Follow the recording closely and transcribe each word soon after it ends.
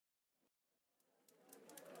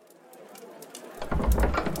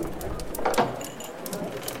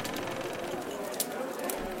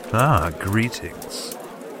Greetings.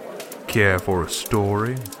 Care for a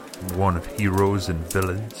story? One of heroes and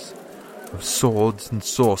villains? Of swords and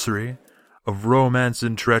sorcery? Of romance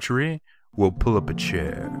and treachery? We'll pull up a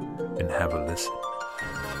chair and have a listen.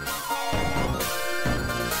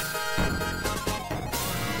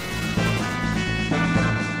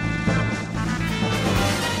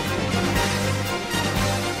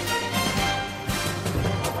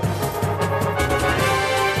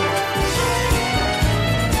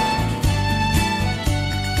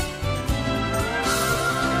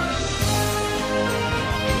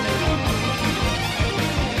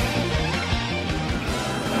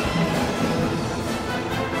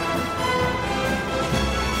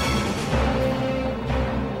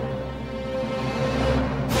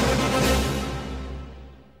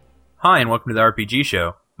 Hi, and welcome to the RPG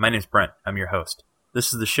Show. My name is Brent. I'm your host.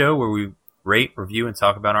 This is the show where we rate, review, and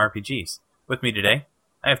talk about RPGs. With me today,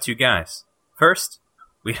 I have two guys. First,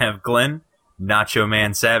 we have Glenn, Nacho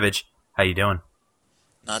Man Savage. How you doing?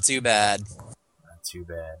 Not too bad. Not too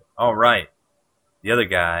bad. All right. The other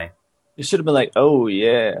guy. You should have been like, oh,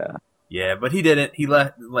 yeah. Yeah, but he didn't. He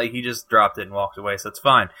he just dropped it and walked away, so it's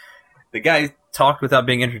fine. The guy talked without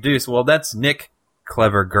being introduced. Well, that's Nick,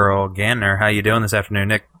 Clever Girl Ganner. How you doing this afternoon,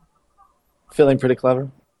 Nick? Feeling pretty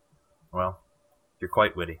clever. Well, you're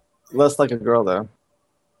quite witty. Less like a girl, though.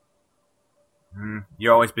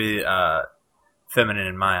 You always be feminine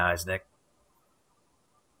in my eyes, Nick.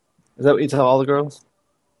 Is that what you tell all the girls?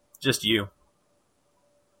 Just you.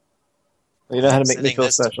 You know how to make me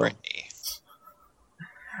feel special.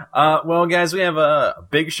 Well, guys, we have a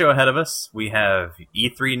big show ahead of us. We have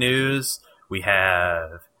E3 news. We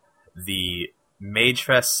have the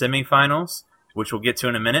Magefest Semifinals, which we'll get to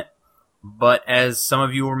in a minute. But as some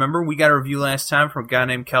of you will remember, we got a review last time from a guy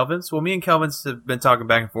named Kelvins. Well, me and Kelvins have been talking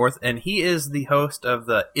back and forth, and he is the host of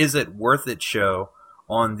the Is It Worth It show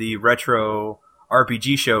on the Retro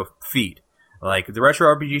RPG Show feed. Like, the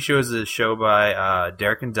Retro RPG Show is a show by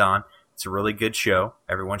Derek and Don. It's a really good show.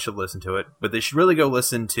 Everyone should listen to it. But they should really go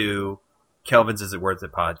listen to Kelvin's Is It Worth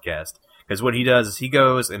It podcast. Because what he does is he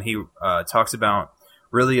goes and he talks about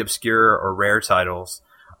really obscure or rare titles.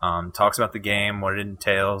 Talks about the game, what it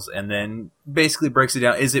entails, and then basically breaks it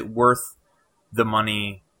down. Is it worth the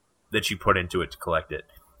money that you put into it to collect it?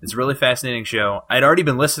 It's a really fascinating show. I'd already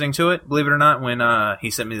been listening to it, believe it or not, when he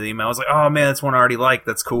sent me the email. I was like, oh man, that's one I already like.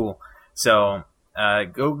 That's cool. So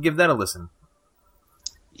go give that a listen.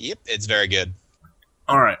 Yep, it's very good.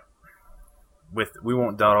 All right. We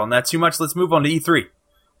won't dawdle on that too much. Let's move on to E3.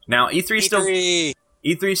 Now,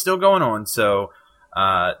 E3 still going on, so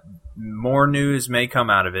more news may come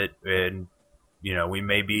out of it, and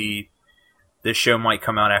this show might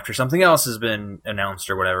come out after something else has been announced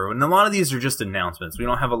or whatever. And a lot of these are just announcements. We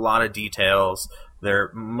don't have a lot of details. They're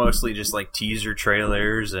mostly just like teaser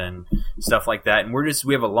trailers and stuff like that. And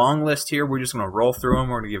we have a long list here. We're just going to roll through them.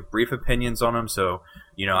 We're going to give brief opinions on them. So,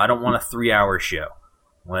 I don't want a 3-hour show.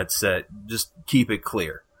 Let's just keep it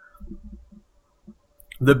clear.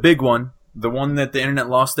 The big one, the one that the internet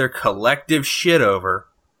lost their collective shit over,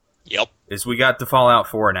 Yep. is we got the Fallout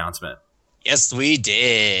 4 announcement. Yes, we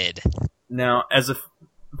did. Now, as a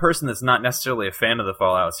person that's not necessarily a fan of the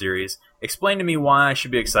Fallout series, explain to me why I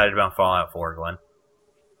should be excited about Fallout 4, Glenn.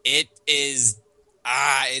 It is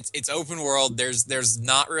it's open world. There's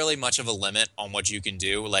not really much of a limit on what you can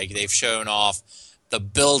do. Like, they've shown off the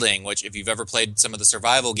building, which if you've ever played some of the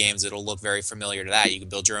survival games, it'll look very familiar to that. You can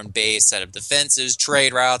build your own base, set up defenses,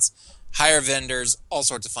 trade routes, hire vendors, all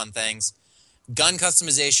sorts of fun things. Gun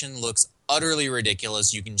customization looks utterly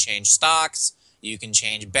ridiculous. You can change stocks, you can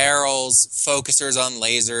change barrels, focusers on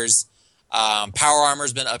lasers. Power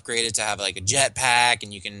armor's been upgraded to have like a jetpack,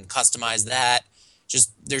 and you can customize that.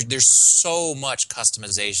 Just there's so much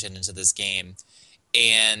customization into this game,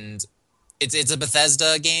 and it's a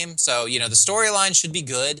Bethesda game, so the storyline should be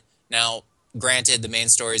good. Now, granted, the main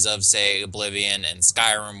stories of, say, Oblivion and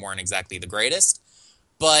Skyrim weren't exactly the greatest,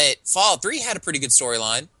 but Fallout 3 had a pretty good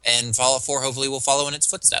storyline, and Fallout 4 hopefully will follow in its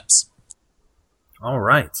footsteps. All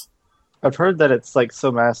right. I've heard that it's like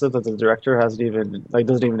so massive that the director doesn't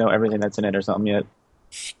even know everything that's in it or something yet.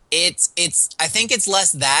 I think it's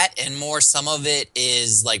less that and more some of it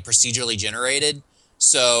is like procedurally generated.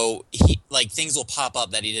 So things will pop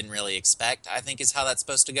up that he didn't really expect, I think is how that's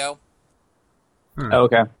supposed to go. Oh,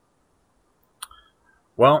 okay.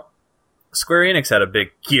 Well, Square Enix had a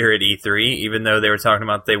big year at E3, even though they were talking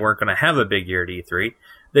about they weren't going to have a big year at E3.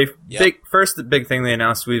 The big thing they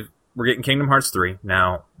announced, we're getting Kingdom Hearts 3.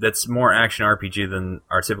 Now, that's more action RPG than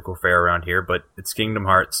our typical fare around here, but it's Kingdom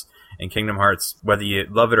Hearts. And Kingdom Hearts, whether you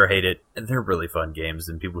love it or hate it, they're really fun games,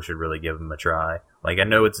 and people should really give them a try. Like, I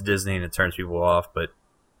know it's Disney and it turns people off, but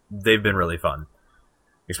they've been really fun,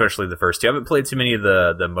 especially the first two. I haven't played too many of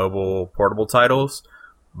the mobile portable titles,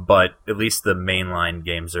 but at least the mainline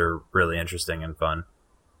games are really interesting and fun.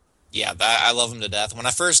 Yeah, I love them to death. When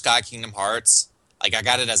I first got Kingdom Hearts, like I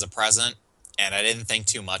got it as a present, and I didn't think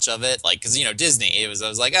too much of it, like because Disney. I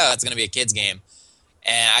was like, oh, it's gonna be a kids game,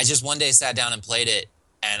 and I just one day sat down and played it,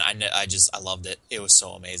 and I loved it. It was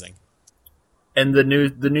so amazing. And the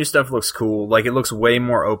new stuff looks cool. Like it looks way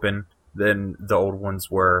more open than the old ones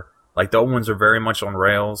were. Like the old ones are very much on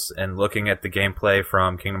rails. And looking at the gameplay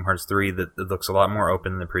from Kingdom Hearts 3, that it looks a lot more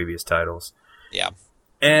open than the previous titles. Yeah.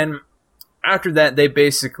 And after that, they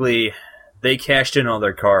cashed in all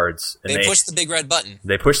their cards. And they pushed the big red button.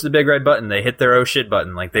 They pushed the big red button. They hit their oh shit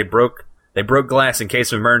button. Like they broke glass in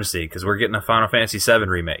case of emergency because we're getting a Final Fantasy VII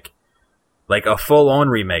remake, like a full on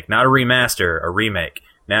remake, not a remaster, a remake.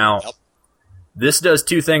 Now. Yep. This does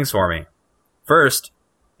two things for me. First,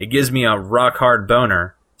 it gives me a rock-hard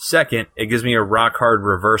boner. Second, it gives me a rock-hard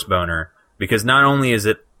reverse boner. Because not only is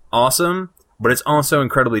it awesome, but it's also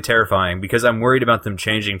incredibly terrifying because I'm worried about them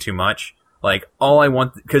changing too much. Like, all I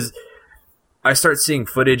want... Because I start seeing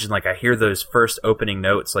footage and, like, I hear those first opening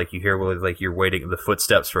notes, like you hear, like, you're waiting the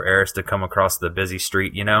footsteps for Eris to come across the busy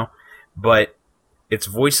street, But it's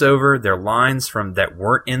voiceover, they're lines from that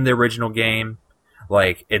weren't in the original game.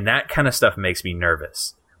 Like, and that kind of stuff makes me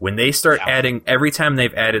nervous. When they start adding, every time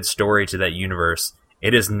they've added story to that universe,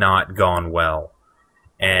 it has not gone well.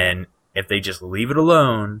 And if they just leave it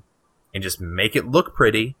alone and just make it look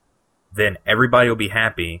pretty, then everybody will be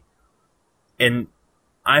happy. And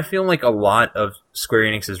I feel like a lot of Square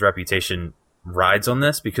Enix's reputation rides on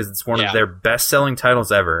this because it's one of their best-selling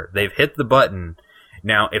titles ever. They've hit the button.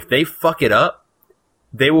 Now, if they fuck it up,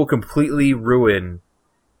 they will completely ruin,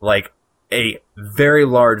 like, a very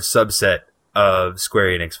large subset of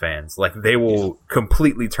Square Enix fans. Like, they will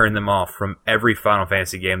completely turn them off from every Final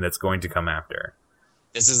Fantasy game that's going to come after.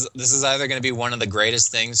 This is either going to be one of the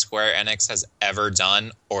greatest things Square Enix has ever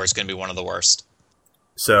done, or it's going to be one of the worst.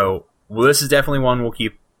 So, well, this is definitely one we'll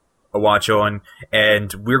keep a watch on,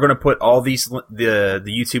 and we're going to put all these the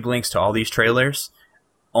YouTube links to all these trailers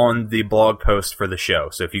on the blog post for the show.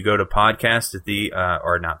 So if you go to podcast at the,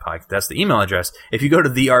 or not podcast, that's the email address. If you go to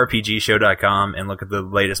therpgshow.com and look at the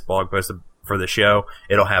latest blog post for the show,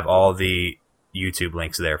 it'll have all the YouTube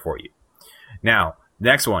links there for you. Now,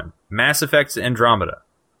 next one, Mass Effect Andromeda.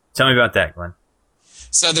 Tell me about that, Glenn.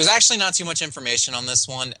 So there's actually not too much information on this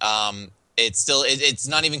one. It's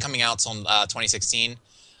not even coming out until 2016.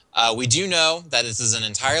 We do know that this is an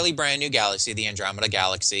entirely brand new galaxy, the Andromeda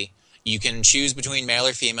Galaxy. You can choose between male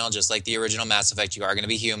or female, just like the original Mass Effect. You are going to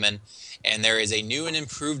be human. And there is a new and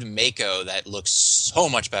improved Mako that looks so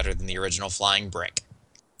much better than the original Flying Brick.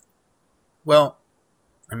 Well,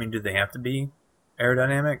 I mean, do they have to be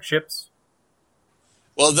aerodynamic ships?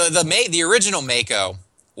 Well, the original Mako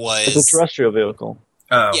was... It's a terrestrial vehicle.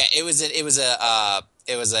 Oh. Yeah, it was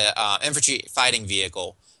a infantry fighting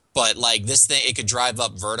vehicle. But, like, this thing, it could drive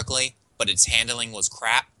up vertically, but its handling was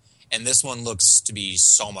crap. And this one looks to be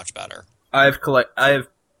so much better. I've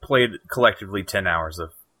played collectively 10 hours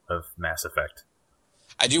of Mass Effect.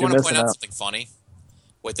 I do want to point out something funny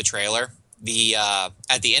with the trailer.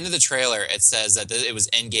 At the end of the trailer, it says that it was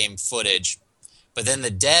in-game footage, but then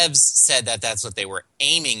the devs said that that's what they were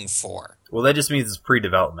aiming for. Well, that just means it's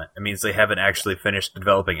pre-development. It means they haven't actually finished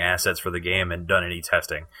developing assets for the game and done any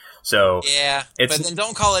testing. So yeah, but then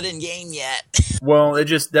don't call it in-game yet. Well,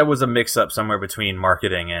 that was a mix-up somewhere between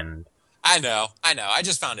marketing and... I know. I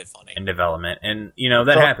just found it funny. And development. And,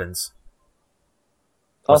 that happens.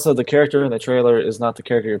 Also, the character in the trailer is not the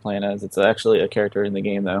character you're playing as. It's actually a character in the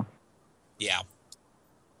game, though. Yeah.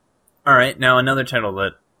 All right, now another title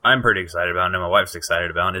that I'm pretty excited about, and my wife's excited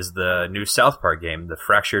about, is the new South Park game, The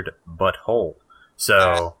Fractured But Whole.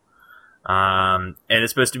 So, and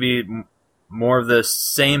it's supposed to be more of the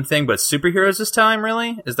same thing, but superheroes this time,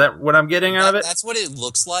 really? Is that what I'm getting out of it? That's what it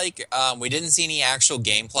looks like. We didn't see any actual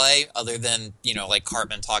gameplay other than, like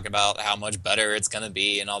Cartman talking about how much better it's going to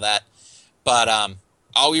be and all that. But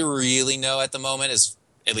all we really know at the moment is,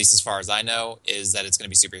 at least as far as I know, is that it's going to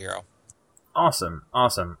be superhero.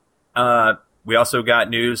 Awesome. We also got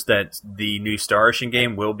news that the new Star Ocean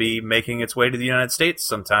game will be making its way to the United States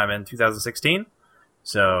sometime in 2016.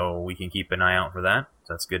 So we can keep an eye out for that.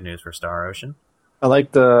 So that's good news for Star Ocean. I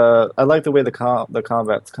like the way the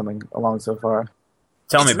combat's coming along so far.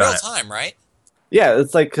 Tell me about it. It's real time, right? Yeah,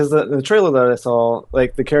 it's like because the trailer that I saw,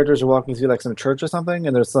 like the characters are walking through like some church or something,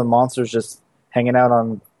 and there's some monsters just hanging out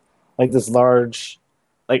on like this large,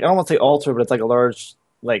 like I don't want to say altar, but it's like a large,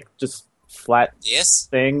 like just flat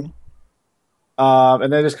thing.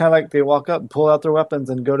 And they just kind of like they walk up, and pull out their weapons,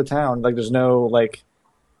 and go to town. Like there's no like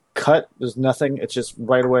cut. There's nothing. It's just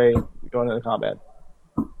right away going into combat.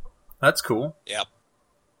 That's cool. Yep.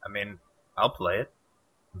 I mean, I'll play it.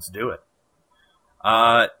 Let's do it.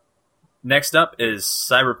 Next up is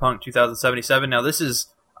Cyberpunk 2077. Now, this is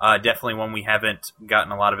definitely one we haven't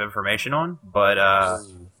gotten a lot of information on, but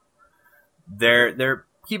they're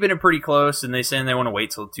keeping it pretty close, and they saying they want to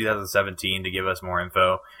wait till 2017 to give us more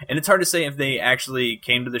info. And it's hard to say if they actually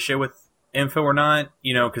came to the show with info or not,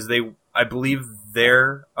 because I believe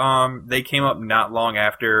they came up not long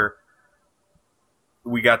after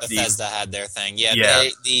we got Bethesda had their thing. Yeah.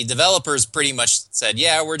 The developers pretty much said,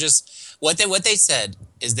 we're just what they said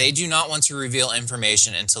is they do not want to reveal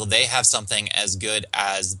information until they have something as good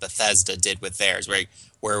as Bethesda did with theirs.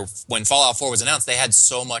 Where when Fallout 4 was announced, they had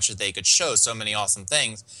so much that they could show, so many awesome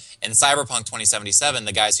things. And Cyberpunk 2077,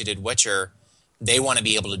 the guys who did Witcher, they want to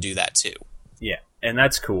be able to do that too. Yeah, and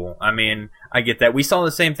that's cool. I mean, I get that. We saw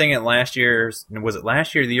the same thing at last year's, was it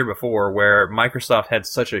last year or the year before, where Microsoft had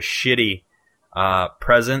such a shitty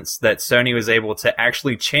presence that Sony was able to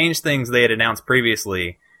actually change things they had announced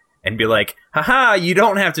previously and be like, haha, you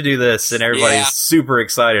don't have to do this, and everybody's super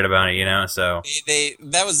excited about it, so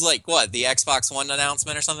that was like what, the Xbox One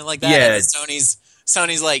announcement or something like that? Yeah. And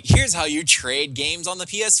Sony's like, here's how you trade games on the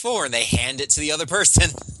PS4, and they hand it to the other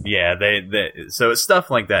person. Yeah, so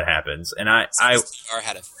stuff like that happens, and I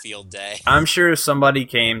had a field day. I'm sure somebody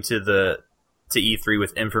came to E3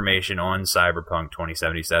 with information on Cyberpunk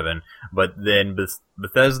 2077, but then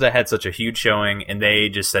Bethesda had such a huge showing, and they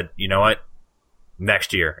just said, you know what?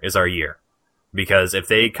 Next year is our year. Because if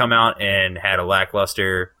they come out and had a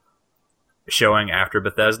lackluster showing after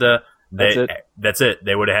Bethesda, that's it.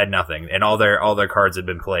 They would have had nothing, and all their cards had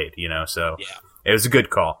been played, so it was a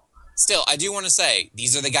good call. Still, I do want to say,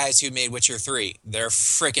 these are the guys who made Witcher 3. They're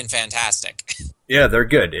freaking fantastic. Yeah, they're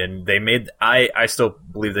good, and they made. I still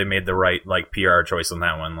believe they made the right PR choice on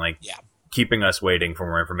that one. Keeping us waiting for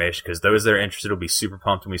more information, because those that are interested will be super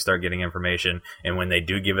pumped when we start getting information. And when they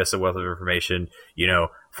do give us a wealth of information,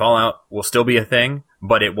 Fallout will still be a thing,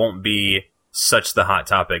 but it won't be such the hot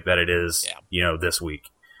topic that it is, this week.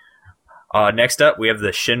 Next up, we have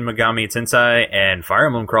the Shin Megami Tensei and Fire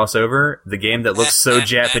Emblem crossover, the game that looks so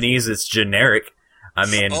Japanese it's generic. I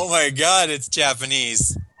mean, oh my god, it's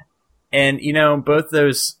Japanese. And both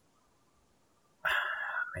those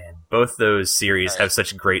series have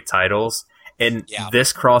such great titles, and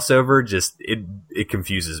this crossover just it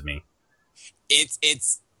confuses me.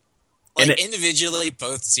 It's like individually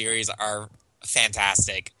both series are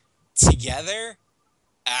fantastic. Together,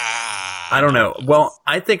 I don't know. Well,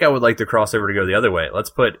 I think I would like the crossover to go the other way. Let's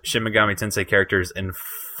put Shin Megami Tensei characters in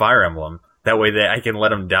Fire Emblem. That way that I can let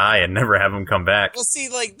them die and never have them come back. Well, see,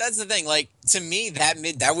 that's the thing. To me,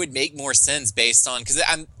 that would make more sense based on... Because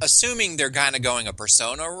I'm assuming they're kind of going a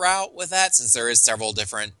Persona route with that, since there is several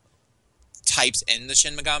different types in the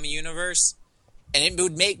Shin Megami universe. And it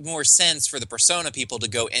would make more sense for the Persona people to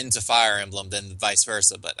go into Fire Emblem than vice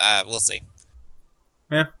versa, but we'll see.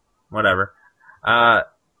 Yeah, whatever.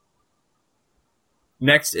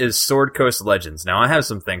 Next is Sword Coast Legends. Now, I have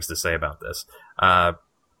some things to say about this.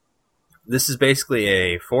 This is basically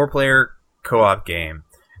a 4-player co-op game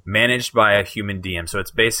managed by a human DM. So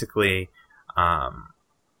it's basically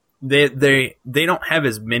they don't have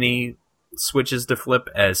as many switches to flip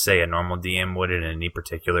as, say, a normal DM would in any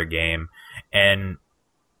particular game. And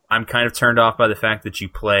I'm kind of turned off by the fact that you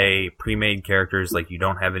play pre-made characters, you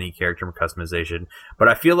don't have any character customization. But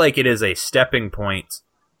I feel like it is a stepping point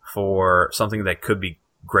for something that could be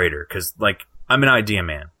greater. Because, I'm an idea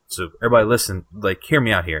man. So everybody listen, hear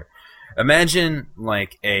me out here. Imagine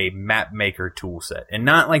a map maker tool set, and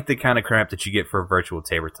not the kind of crap that you get for a virtual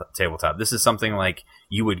tabletop. This is something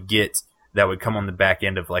you would get that would come on the back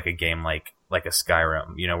end of a game like a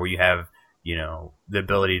Skyrim, where you have the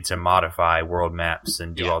ability to modify world maps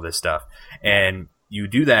and do all this stuff. And you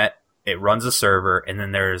do that, it runs a server, and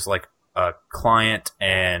then there's a client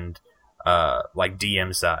and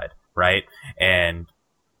DM side, right? And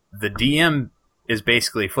the DM is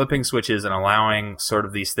basically flipping switches and allowing sort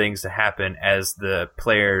of these things to happen as the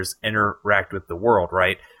players interact with the world,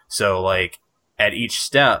 right? So, at each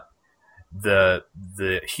step, the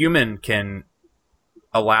human can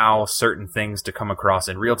allow certain things to come across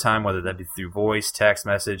in real time, whether that be through voice, text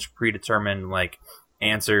message, predetermined,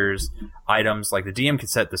 answers, items. The DM can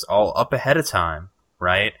set this all up ahead of time,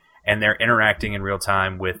 right? And they're interacting in real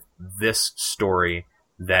time with this story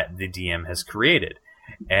that the DM has created.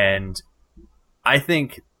 And I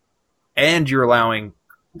think, and you're allowing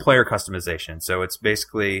player customization. So it's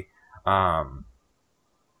basically, I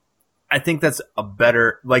think that's a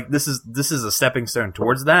better, this is a stepping stone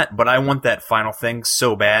towards that, but I want that final thing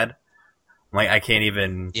so bad. Like, I can't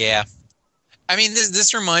even... Yeah. I mean,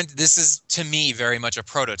 this is to me very much a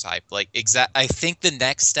prototype. Like, I think the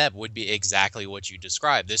next step would be exactly what you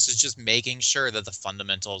described. This is just making sure that the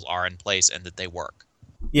fundamentals are in place and that they work.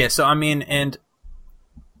 Yeah, so I mean, and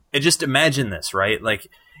just imagine this, right? Like,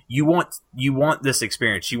 you want this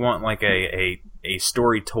experience. You want like a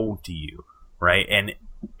story told to you, right? And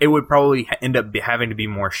it would probably end up having to be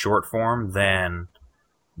more short form than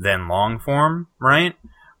long form, right?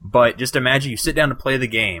 But just imagine you sit down to play the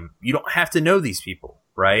game. You don't have to know these people,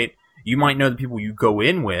 right? You might know the people you go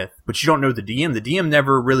in with, but you don't know the DM. The DM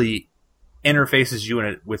never really interfaces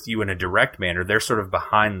with you in a direct manner. They're sort of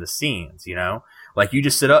behind the scenes, you know? Like, you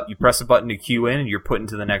just sit up, you press a button to queue in, and you're put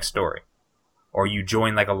into the next story. Or you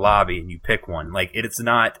join, like, a lobby and you pick one. Like, it's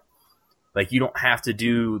not... Like, you don't have to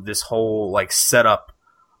do this whole, like, set up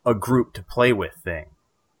a group to play with thing.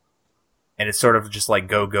 And it's sort of just like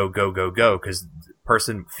go, go, go, go, go, because the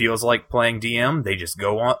person feels like playing DM, they just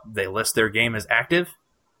go on, they list their game as active,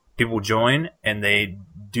 people join, and they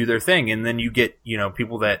do their thing. And then you get, you know,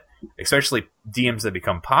 people that, especially DMs that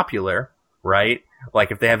become popular, right? Like,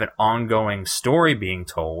 if they have an ongoing story being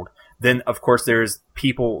told, then, of course, there's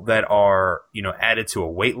people that are, you know, added to a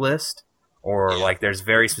wait list, or, like, there's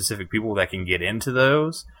very specific people that can get into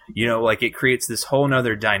those. You know, like, it creates this whole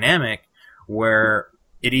nother dynamic where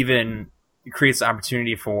it even... It creates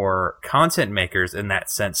opportunity for content makers in that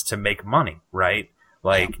sense to make money, right?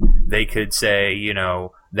 Like, they could say, you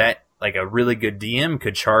know, that like a really good DM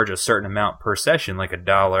could charge a certain amount per session, like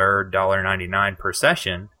 $1.99 per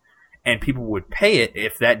session, and people would pay it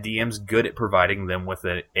if that DM's good at providing them with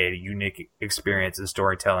a unique experience in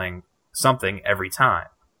storytelling something every time,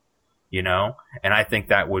 you know? And I think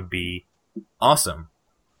that would be awesome.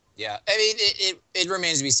 Yeah, I mean, it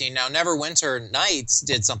remains to be seen. Now, Neverwinter Nights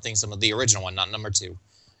did something, some of the original one, not number 2,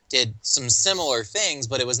 did some similar things,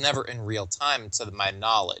 but it was never in real time to my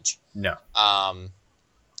knowledge. No.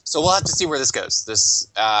 So we'll have to see where this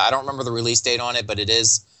goes. I don't remember the release date on it, but it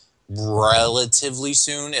is relatively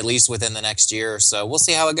soon, at least within the next year. So we'll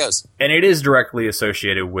see how it goes. And it is directly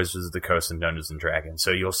associated with Wizards of the Coast and Dungeons & Dragons.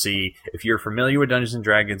 So you'll see, if you're familiar with Dungeons &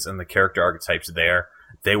 Dragons and the character archetypes there,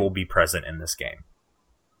 they will be present in this game.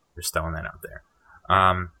 Just throwing that out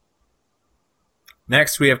there.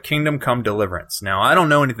 Next, we have Kingdom Come Deliverance. Now, I don't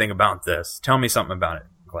know anything about this. Tell me something about it,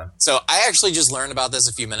 Glenn. So I actually just learned about this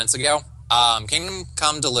a few minutes ago. Kingdom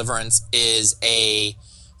Come Deliverance is a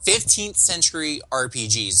 15th century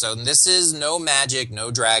RPG. So this is no magic,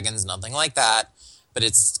 no dragons, nothing like that. But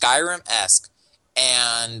it's Skyrim-esque.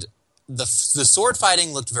 And the sword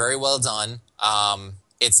fighting looked very well done.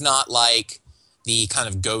 It's not like the kind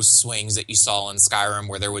of ghost swings that you saw in Skyrim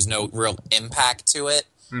where there was no real impact to it.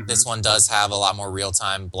 Mm-hmm. This one does have a lot more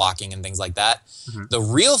real-time blocking and things like that. Mm-hmm. The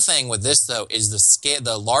real thing with this, though, is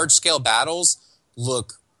the large-scale battles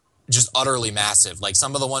look just utterly massive. Like,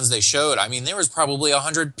 some of the ones they showed, I mean, there was probably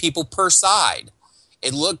 100 people per side.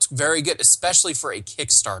 It looked very good, especially for a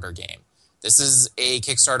Kickstarter game. This is a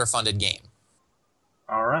Kickstarter-funded game.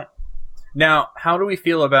 All right. Now, how do we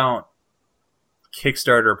feel about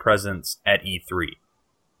Kickstarter presence at E3?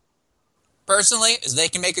 Personally, as they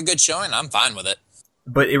can make a good showing, I'm fine with it.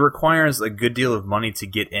 But it requires a good deal of money to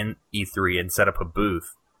get in E3 and set up a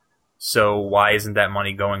booth. So why isn't that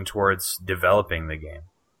money going towards developing the game?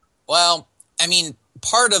 Well, I mean,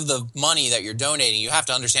 part of the money that you're donating, you have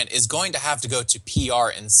to understand, is going to have to go to PR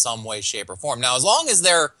in some way, shape, or form. Now, as long as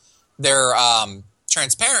they're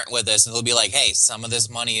transparent with this, and they'll be like, hey, some of this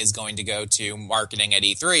money is going to go to marketing at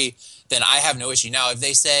E3, then I have no issue. Now, if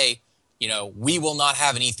they say, you know, we will not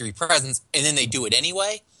have an E3 presence, and then they do it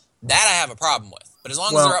anyway, that I have a problem with. But as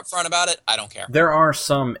long as they're upfront about it, I don't care. There are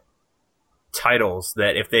some titles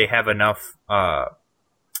that if they have enough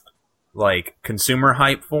like consumer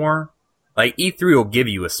hype for, like E3 will give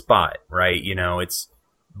you a spot, right? You know,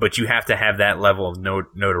 but you have to have that level of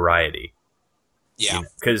notoriety. Yeah.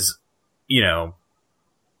 Because, you know,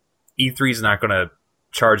 E3 is not going to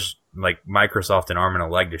charge like Microsoft an arm and a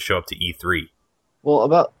leg to show up to E3. Well,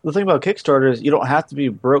 about the thing about Kickstarter is you don't have to be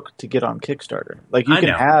broke to get on Kickstarter. Like, you can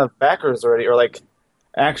have backers already, or like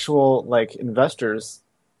actual like investors,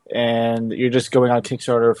 and you're just going on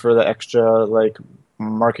Kickstarter for the extra like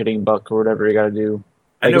marketing buck or whatever you got to do.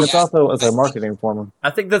 Like, it's also as a marketing form.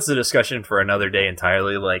 I think that's a discussion for another day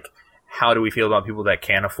entirely. Like, how do we feel about people that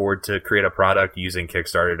can't afford to create a product using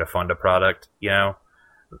Kickstarter to fund a product? You know,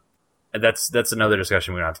 that's another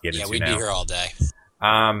discussion we don't have to get into now. Yeah, we'd be here all day.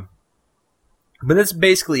 But that's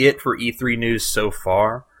basically it for E3 news so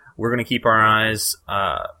far. We're going to keep our eyes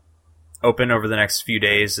open over the next few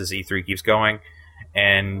days as E3 keeps going.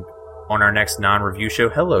 And on our next non-review show,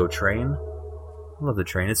 hello, Train. I love the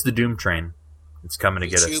train. It's the Doom Train. It's coming to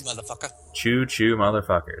get Choo, us. motherfucker. Choo choo,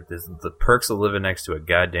 motherfucker. This is the perks of living next to a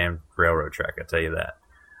goddamn railroad track, I tell you that.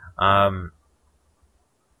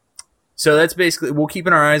 So that's basically, we'll keep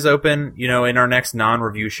our eyes open. You know, in our next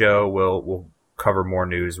non-review show, we'll cover more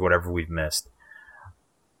news, whatever we've missed.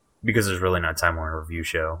 Because there's really not time on a review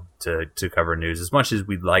show to cover news. As much as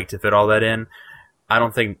we'd like to fit all that in, I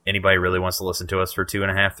don't think anybody really wants to listen to us for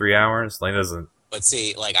 2.5, 3 hours. Like, doesn't. But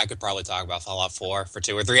see, like, I could probably talk about Fallout 4 for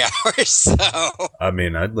 2 or 3 hours, so... I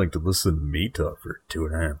mean, I'd like to listen to me talk for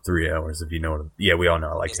 2.5, 3 hours, if you know what I'm... Yeah, we all know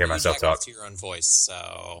I like to hear myself talk. To your own voice,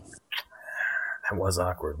 so... That was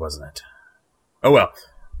awkward, wasn't it? Oh, well.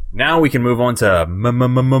 Now we can move on to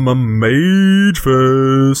Magefest.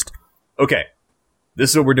 Okay. This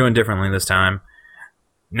is what we're doing differently this time.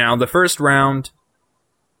 Now, the first round,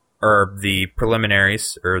 or the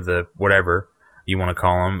preliminaries, or the whatever you want to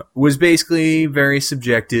call them, was basically very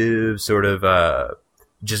subjective, sort of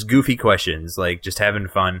just goofy questions, like just having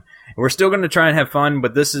fun. And we're still going to try and have fun,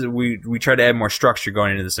 but this is we try to add more structure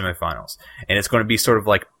going into the semifinals, and it's going to be sort of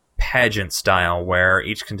like pageant style, where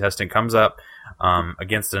each contestant comes up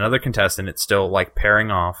against another contestant. It's still like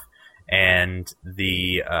pairing off, and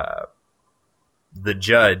the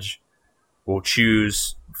judge will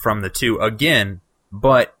choose from the two again,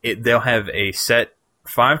 but they'll have a set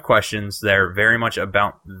 5 questions that are very much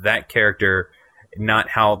about that character, not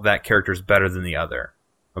how that character is better than the other.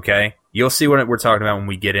 Okay? You'll see what we're talking about when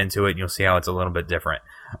we get into it, and you'll see how it's a little bit different.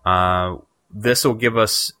 This will give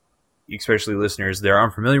us, especially listeners that are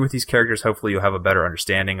unfamiliar with these characters, hopefully you'll have a better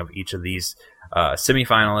understanding of each of these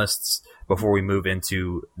semifinalists before we move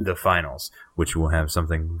into the finals, which will have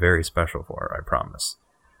something very special for, I promise.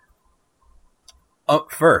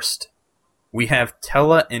 Up first, we have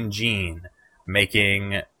Tella and Jean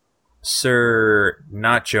making Sir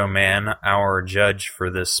Nacho Man our judge for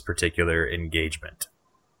this particular engagement.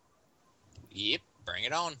 Yep, bring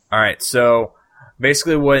it on. Alright, so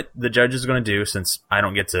basically what the judge is going to do, since I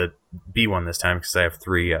don't get to be one this time because I have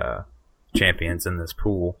 3 champions in this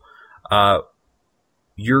pool,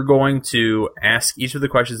 you're going to ask each of the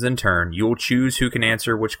questions in turn. You'll choose who can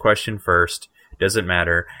answer which question first. Doesn't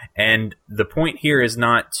matter. And the point here is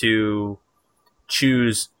not to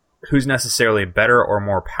choose who's necessarily better or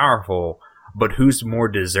more powerful, but who's more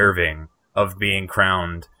deserving of being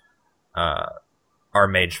crowned our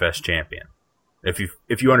Magefest champion.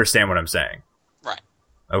 If you understand what I'm saying. Right.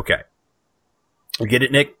 Okay. You get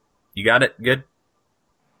it, Nick? You got it? Good?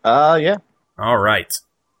 Yeah. All right.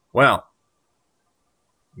 Well,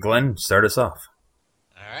 Glenn, start us off.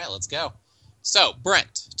 All right, let's go. So,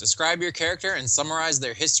 Brent, describe your character and summarize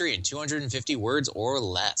their history in 250 words or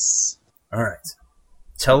less. All right.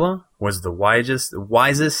 Tella was the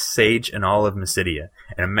wisest sage in all of Mysidia,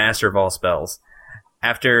 and a master of all spells.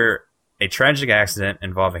 After a tragic accident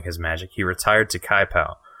involving his magic, he retired to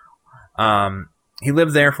Kaipao. He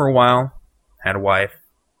lived there for a while, had a wife,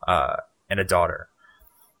 and a daughter.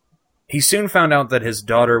 He soon found out that his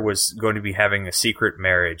daughter was going to be having a secret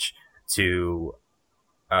marriage to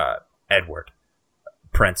Edward,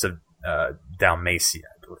 Prince of Dalmatia,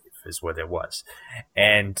 I believe, is what it was.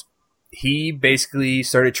 And he basically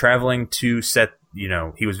started traveling to set,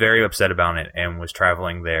 he was very upset about it and was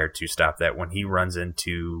traveling there to stop that when he runs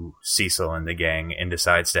into Cecil and the gang and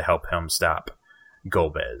decides to help him stop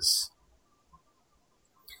Golbez.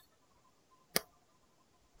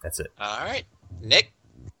 That's it. All right. Nick?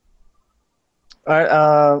 All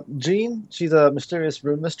right, Jean, she's a mysterious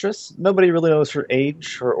rune mistress. Nobody really knows her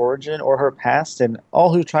age, her origin, or her past, and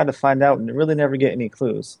all who try to find out really never get any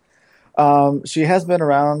clues. She has been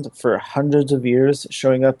around for hundreds of years,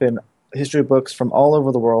 showing up in history books from all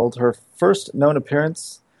over the world. Her first known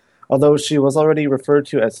appearance, although she was already referred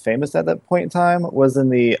to as famous at that point in time, was in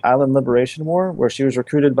the Island Liberation War, where she was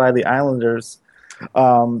recruited by the Islanders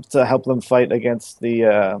to help them fight against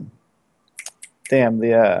the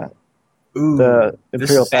Imperial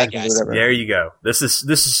factions or whatever. There you go. This is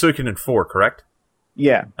Suikoden 4, correct?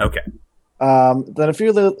 Yeah. Okay. Then a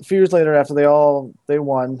few years later, after they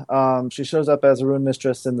won, she shows up as a rune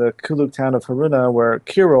mistress in the Kuluk town of Haruna, where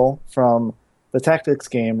Kirill from the Tactics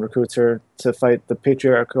game recruits her to fight the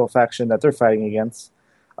patriarchal faction that they're fighting against.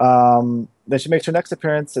 Then she makes her next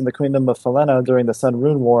appearance in the Kingdom of Falena during the Sun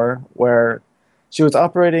Rune War, where she was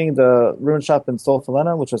operating the rune shop in Sol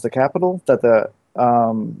Falena, which was the capital that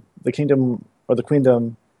the kingdom or the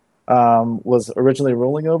queendom was originally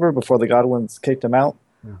ruling over before the Godwins kicked him out.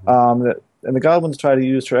 Mm-hmm. And the Godwins try to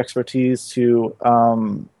use her expertise to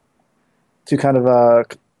kind of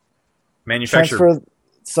manufacture transfer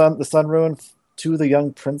the Sun Rune to the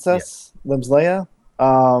young princess, Limsleia,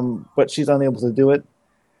 but she's unable to do it.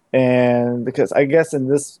 And because I guess in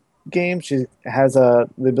this game, she has the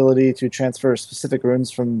ability to transfer specific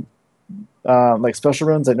runes from like special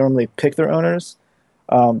runes that normally pick their owners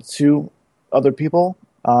to other people.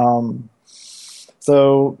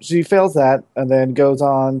 So she fails that, and then goes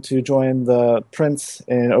on to join the prince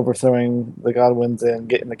in overthrowing the Godwins and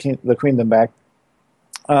getting the queendom back.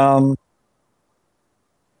 Um,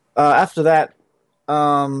 After that,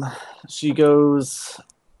 she goes.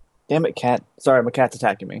 Damn it, cat! Sorry, my cat's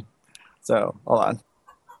attacking me. So hold on.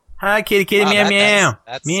 Hi, kitty, kitty, Wow, meow, meow.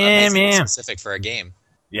 that's Meow, amazingly meow. specific for a game.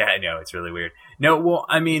 Yeah, I know, it's really weird. No, well,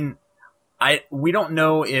 I mean, we don't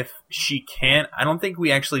know if she can. I don't think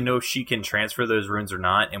we actually know if she can transfer those runes or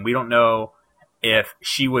not, and we don't know if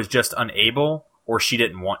she was just unable or she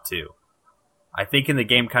didn't want to. I think in the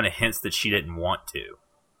game kind of hints that she didn't want to,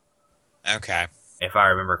 Okay. if I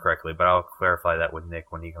remember correctly, but I'll clarify that with Nick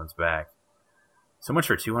when he comes back. So much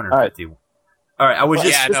for 250. All right, I was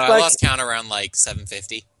just Yeah, no, I like- lost count around like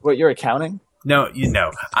 750. What, you're accounting? no,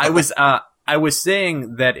 I was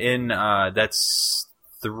saying that in that's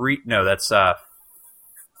 3. No, that's 5.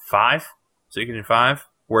 So you can do 5,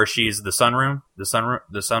 where she's the Sun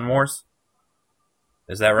Wars.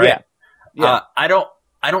 Is that right? Yeah. Yeah. I don't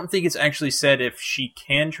think it's actually said if she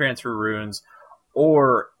can transfer runes,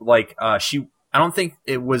 or like she. I don't think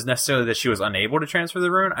it was necessarily that she was unable to transfer the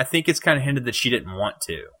rune. I think it's kind of hinted that she didn't want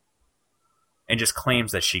to, and just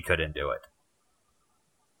claims that she couldn't do it.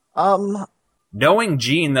 Knowing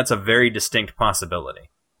Jean, that's a very distinct possibility.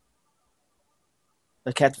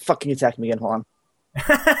 The cat fucking attacked me again. Hold on.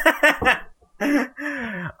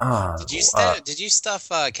 Did you stuff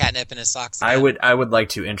catnip in his socks again? I would like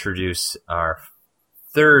to introduce our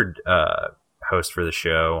third host for the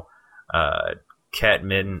show, Cat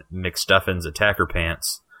Mitten McStuffins Attacker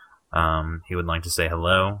Pants. He would like to say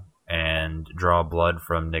hello and draw blood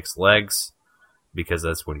from Nick's legs, because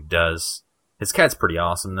that's what he does. His cat's pretty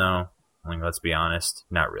awesome, though. I mean, let's be honest.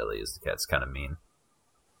 Not really, as the cat's kind of mean.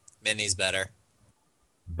 Minnie's better.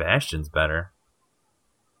 Bastion's better.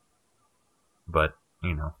 But,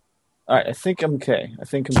 you know. All right, I think I'm okay. I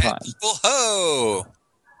think I'm fine. People ho!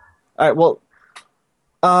 All right, well,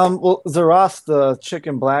 Zaras, the chick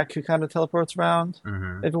in black who kind of teleports around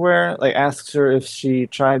everywhere, like asks her if she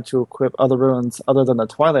tried to equip other runes other than the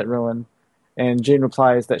Twilight Ruin, and Jane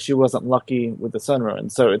replies that she wasn't lucky with the Sun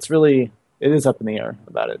Ruin. So it is up in the air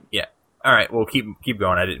about it. Yeah. All right, well, keep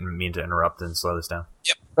going. I didn't mean to interrupt and slow this down.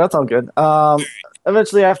 Yep. That's all good.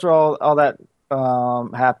 Eventually, after all that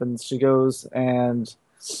happens, she goes and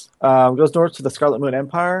goes north to the Scarlet Moon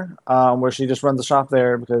Empire, where she just runs a shop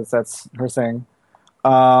there because that's her thing.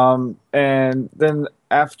 And then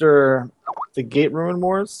after the Gate Ruin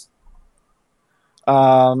Wars,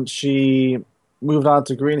 she moved on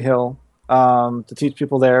to Green Hill to teach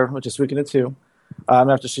people there, which is Suikoden 2.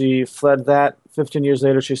 After she fled that, 15 years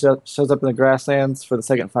later, she shows up in the Grasslands for the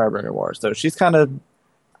Second Firebringer War. So she's kind of,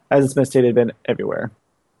 as it's been stated, been everywhere.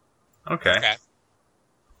 Okay.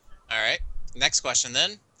 All right. Next question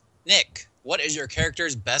then. Nick, what is your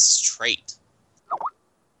character's best trait?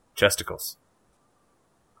 Chesticles.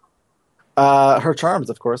 Her charms,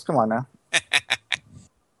 of course. Come on now.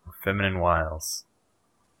 Feminine wiles.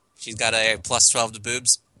 She's got a plus 12 to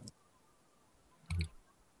boobs.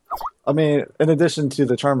 I mean, in addition to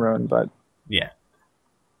the charm rune, but Yeah.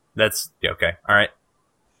 That's okay. All right.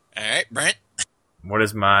 All right, Brent. What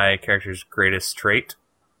is my character's greatest trait?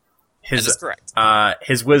 That is correct.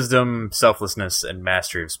 His wisdom, selflessness, and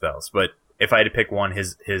mastery of spells. But if I had to pick one,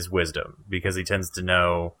 his wisdom, because he tends to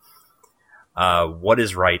know what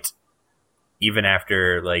is right, even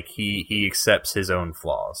after like he accepts his own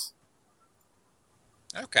flaws.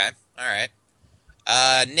 Okay. All right.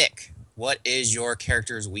 Nick, what is your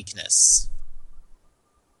character's weakness?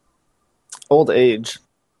 old age.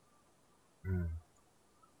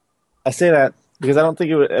 I say that because I don't think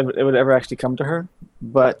it would ever actually come to her,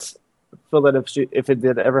 but I feel that if it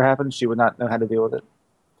did ever happen, she would not know how to deal with it.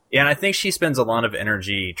 Yeah, and I think she spends a lot of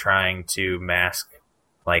energy trying to mask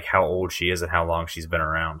like how old she is and how long she's been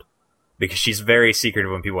around, because she's very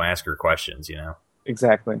secretive when people ask her questions. You know.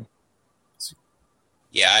 Exactly.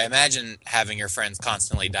 Yeah, I imagine having your friends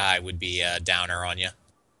constantly die would be a downer on you.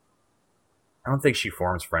 I don't think she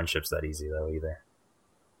forms friendships that easy though either.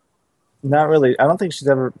 Not really. I don't think she's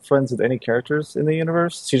ever friends with any characters in the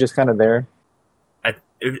universe. She's just kind of there.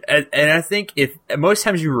 And I think if most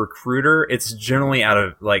times you recruit her, it's generally out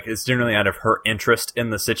of her interest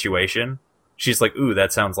in the situation. She's like, "Ooh,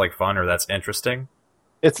 that sounds like fun," or "That's interesting."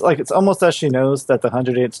 It's almost that she knows that the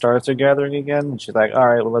 108 stars are gathering again, and she's like, "All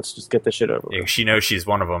right, well, let's just get this shit over with." Yeah, she knows she's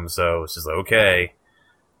one of them, so she's like, "Okay,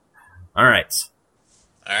 all right."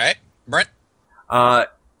 All right, Brent.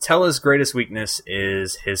 Tella's greatest weakness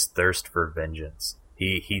is his thirst for vengeance.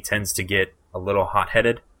 He tends to get a little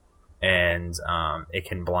hot-headed, and it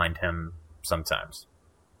can blind him sometimes.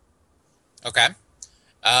 Okay.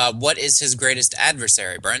 What is his greatest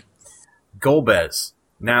adversary, Brent? Golbez.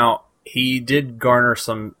 Now, he did garner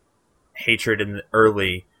some hatred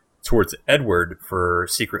early towards Edward for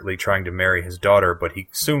secretly trying to marry his daughter, but he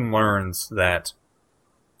soon learns that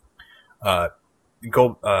not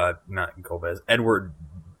Golbez, Edward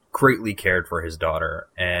greatly cared for his daughter,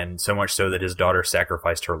 and so much so that his daughter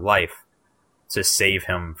sacrificed her life to save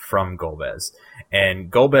him from Golbez.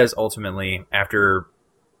 And Golbez ultimately, after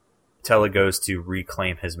Tella goes to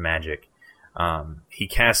reclaim his magic, he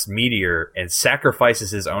casts Meteor and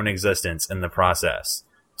sacrifices his own existence in the process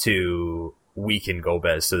to weaken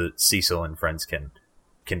Golbez so that Cecil and friends can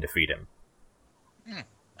defeat him.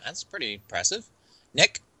 That's pretty impressive.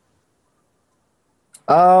 Nick?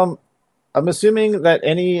 I'm assuming that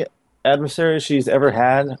any adversaries she's ever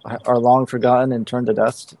had are long forgotten and turned to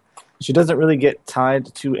dust. She doesn't really get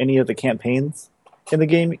tied to any of the campaigns in the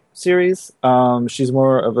game series. She's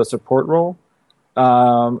more of a support role,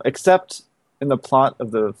 except in the plot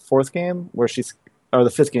of the fourth game, or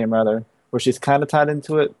the fifth game rather, where she's kind of tied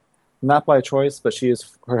into it, not by choice, but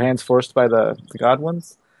her hands forced by the god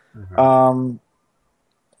ones. Mm-hmm.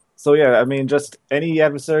 So yeah, I mean, just any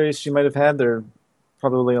adversaries she might have had, they're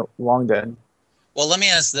probably long dead. Well, let me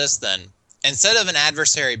ask this then. Instead of an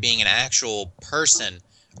adversary being an actual person,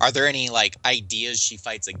 are there any ideas she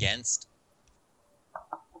fights against?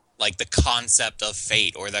 Like the concept of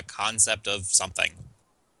fate or the concept of something?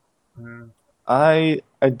 I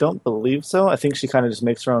don't believe so. I think she kind of just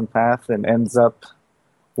makes her own path and ends up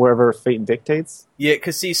wherever fate dictates. Yeah,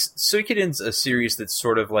 because see, Suikoden's a series that's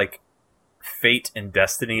sort of like fate and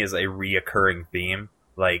destiny is a reoccurring theme.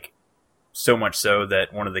 Like, so much so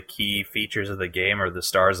that one of the key features of the game are the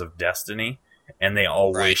stars of destiny, and they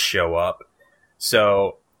always show up.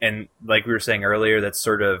 So, and like we were saying earlier, that's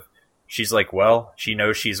sort of, she's like, well, she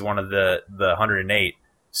knows she's one of the 108.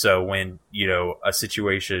 So when, a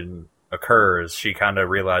situation occurs, she kind of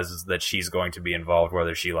realizes that she's going to be involved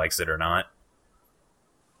whether she likes it or not.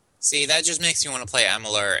 See, that just makes me want to play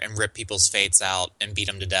Amalur and rip people's fates out and beat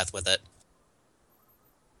them to death with it.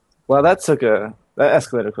 Well, that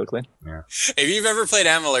escalated quickly. Yeah. If you've ever played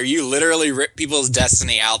Amalur, you literally rip people's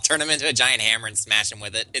destiny out, turn them into a giant hammer, and smash them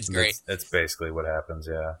with it. It's great. That's basically what happens,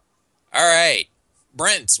 yeah. All right.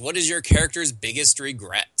 Brent, what is your character's biggest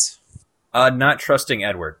regret? Not trusting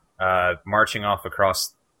Edward. Marching off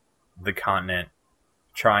across the continent,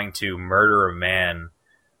 trying to murder a man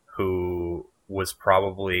who was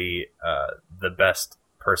probably the best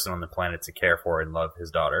person on the planet to care for and love his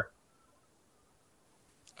daughter.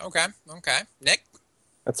 Okay. Nick?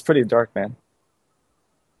 That's pretty dark, man.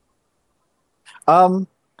 Well,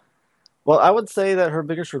 I would say that her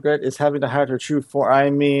biggest regret is having to hide her true form. I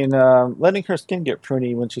mean, letting her skin get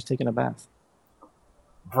pruny when she's taking a bath.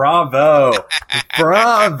 Bravo!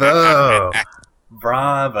 Bravo!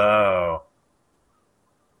 Bravo!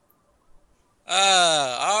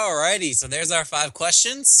 Alrighty, so there's our 5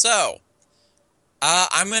 questions. So,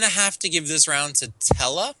 I'm going to have to give this round to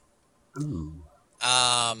Tella. Ooh.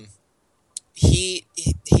 He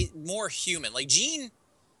more human. Like Jean,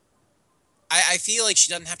 I feel like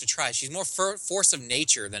she doesn't have to try. She's more force of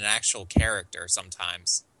nature than an actual character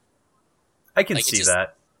sometimes. I can see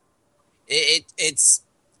that. It's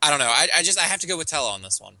I don't know. I have to go with Tella on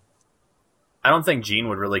this one. I don't think Jean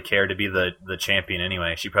would really care to be the champion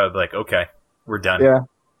anyway. She'd probably be like, okay, we're done. Yeah,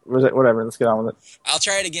 whatever. Let's get on with it. I'll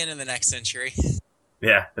try it again in the next century.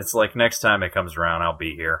 Yeah, it's like next time it comes around, I'll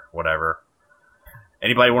be here. Whatever.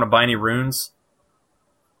 Anybody want to buy any runes?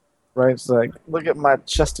 Right, it's like, look at my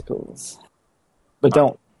chesticles. But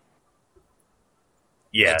don't.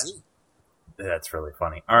 Yeah. That's really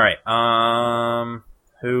funny. All right.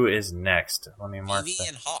 Who is next? Let me mark Vivi that.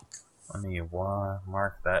 and Hawk. Let me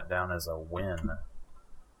mark that down as a win.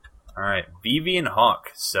 All right, Vivi and Hawk.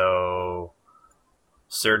 So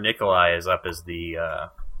Sir Nikolai is up as the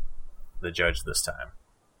judge this time.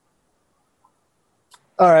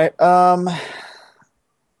 All right.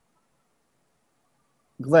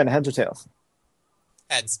 Glenn, heads or tails?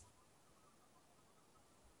 Heads.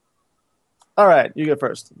 All right, you go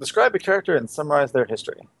first. Describe a character and summarize their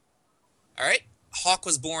history. All right. Hawk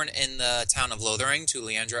was born in the town of Lothering to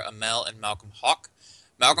Leandra Amel and Malcolm Hawk.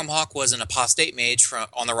 Malcolm Hawk was an apostate mage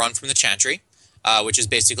on the run from the Chantry, which is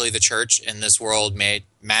basically the church. In this world,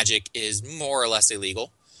 magic is more or less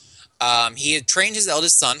illegal. He had trained his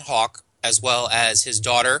eldest son, Hawk, as well as his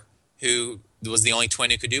daughter, who was the only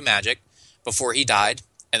twin who could do magic, before he died.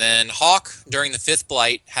 And then Hawk, during the Fifth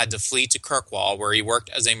Blight, had to flee to Kirkwall, where he worked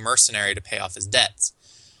as a mercenary to pay off his debts.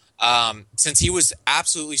 Since he was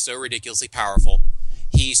absolutely so ridiculously powerful,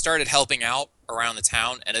 he started helping out around the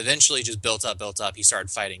town and eventually just built up. He started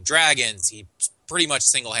fighting dragons. He pretty much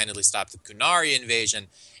single-handedly stopped the Kunari invasion,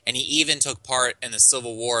 and he even took part in the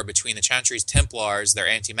civil war between the Chantry's Templars, their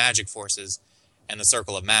anti-magic forces, and the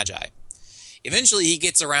Circle of Magi. Eventually, he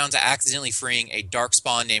gets around to accidentally freeing a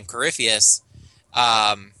darkspawn named Corypheus,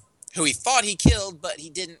 who he thought he killed, but he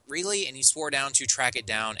didn't really, and he swore down to track it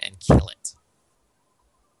down and kill it.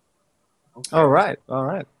 Okay. All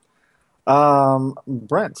right.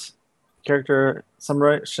 Brent, character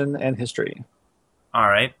summation and history. All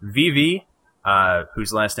right. Vivi,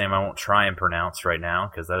 whose last name I won't try and pronounce right now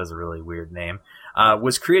because that is a really weird name,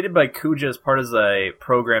 was created by Kuja as part of a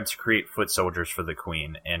program to create foot soldiers for the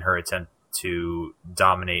Queen in her attempt to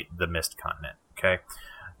dominate the Mist Continent. Okay.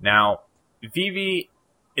 Now, Vivi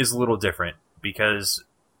is a little different because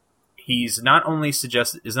he's not only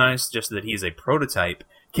suggested that he's a prototype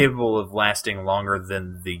capable of lasting longer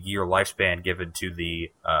than the year lifespan given to the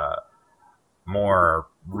more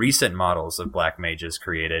recent models of black mages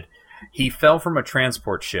created. He fell from a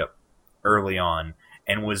transport ship early on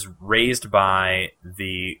and was raised by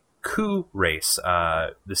the Ku race,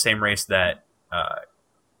 the same race that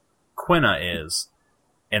Quina is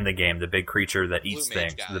in the game, the big creature that eats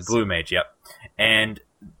things, the blue mage, yep. And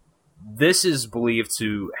this is believed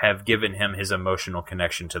to have given him his emotional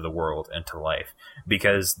connection to the world and to life,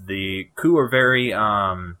 because the Ku are very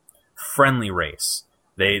friendly race.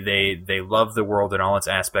 They love the world in all its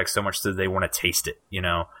aspects so much that they want to taste it, you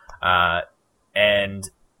know, and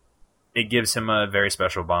it gives him a very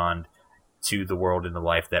special bond to the world and the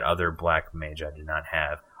life that other black magi do not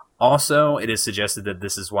have. Also, it is suggested that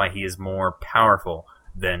this is why he is more powerful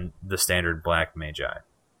than the standard black magi.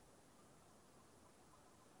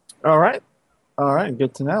 All right,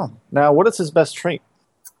 good to know. Now, what is his best trait?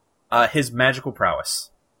 His magical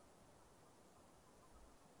prowess.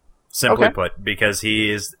 Simply put, because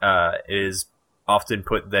he is often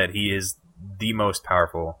put that he is the most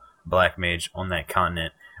powerful black mage on that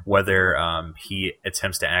continent, whether he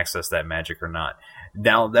attempts to access that magic or not.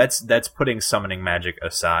 Now, that's putting summoning magic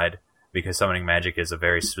aside, because summoning magic is a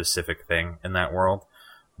very specific thing in that world,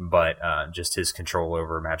 but just his control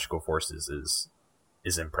over magical forces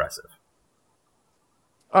is impressive.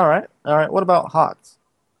 All right. What about Hawks?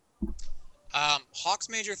 Hawk's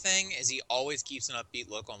major thing is he always keeps an upbeat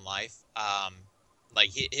look on life. Like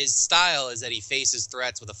his style is that he faces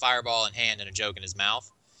threats with a fireball in hand and a joke in his mouth.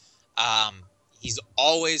 He's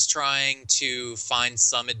always trying to find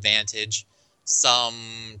some advantage, some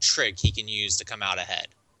trick he can use to come out ahead.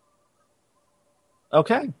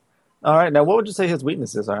 Okay. All right. Now, what would you say his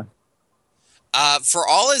weaknesses are? For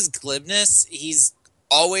all his glibness, he's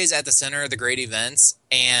always at the center of the great events,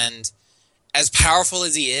 and as powerful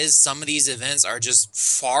as he is, some of these events are just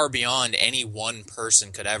far beyond any one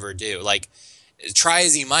person could ever do. Like, try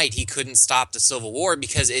as he might, he couldn't stop the Civil War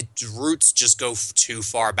because its roots just go too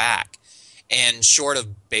far back. And short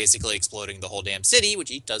of basically exploding the whole damn city, which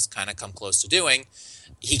he does kind of come close to doing,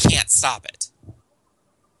 he can't stop it.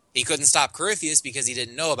 He couldn't stop Corypheus because he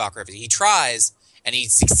didn't know about Corypheus. He tries, and he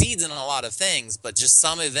succeeds in a lot of things, but just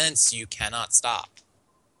some events you cannot stop.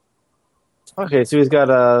 Okay, so he's got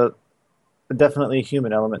a definitely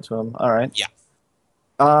human element to him. All right. Yeah.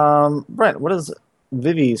 Brent, what is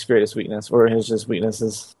Vivi's greatest weakness, or his just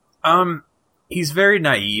weaknesses? He's very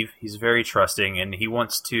naive. He's very trusting, and he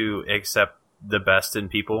wants to accept the best in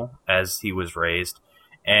people as he was raised.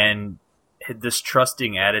 And this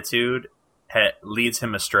trusting attitude leads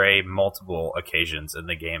him astray multiple occasions in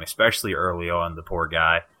the game, especially early on. The poor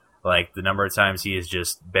guy, like the number of times he is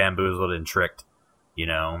just bamboozled and tricked, you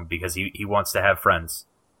know, because he wants to have friends.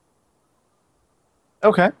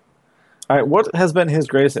 Okay. All right. What has been his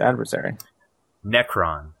greatest adversary?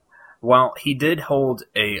 Necron. Well, he did hold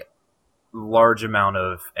a large amount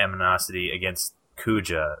of animosity against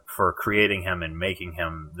Kuja for creating him and making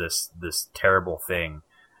him this terrible thing.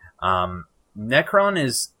 Necron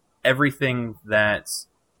is everything that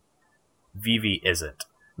Vivi isn't.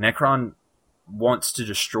 Necron wants to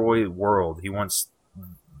destroy the world. He wants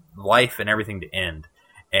life and everything to end.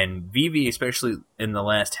 And Vivi, especially in the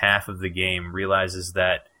last half of the game, realizes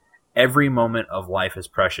that every moment of life is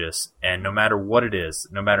precious, and no matter what it is,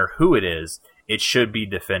 no matter who it is, it should be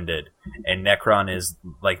defended. And Necron is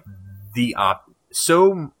like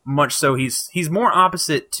so much so he's more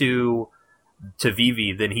opposite to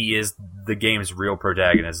Vivi than he is the game's real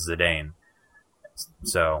protagonist, Zidane.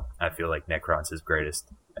 So I feel like Necron's his greatest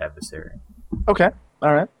adversary. Okay,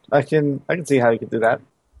 all right. I can see how you can do that.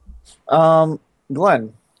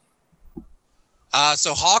 Glenn,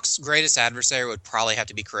 So Hawk's greatest adversary would probably have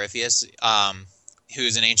to be Corypheus,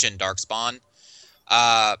 who's an ancient darkspawn.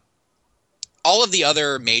 Uh, all of the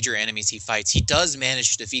other major enemies he fights, he does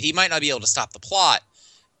manage to defeat. He might not be able to stop the plot,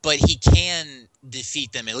 but he can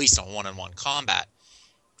defeat them at least on one-on-one combat.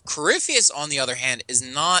 Corypheus, on the other hand, is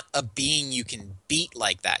not a being you can beat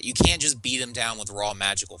like that. You can't just beat him down with raw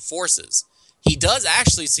magical forces. He does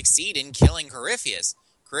actually succeed in killing Corypheus.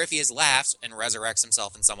 Corypheus laughs and resurrects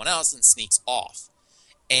himself in someone else and sneaks off.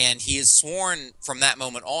 And he is sworn from that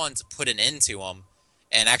moment on to put an end to him,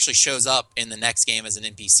 and actually shows up in the next game as an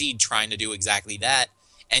NPC trying to do exactly that,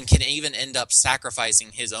 and can even end up sacrificing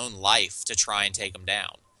his own life to try and take him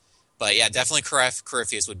down. But yeah, definitely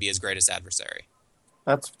Corypheus would be his greatest adversary.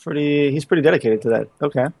 He's pretty dedicated to that.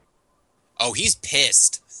 Okay. Oh, he's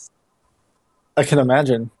pissed. I can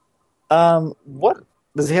imagine. What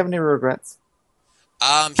does he have any regrets?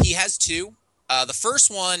 He has two. The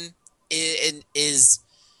first one is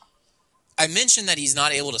I mentioned that he's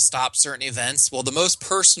not able to stop certain events. Well, the most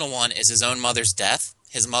personal one is his own mother's death.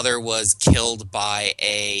 His mother was killed by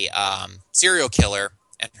a serial killer,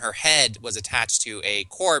 and her head was attached to a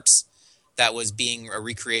corpse that was being a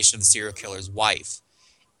recreation of the serial killer's wife.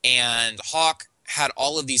 And Hawk had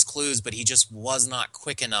all of these clues, but he just was not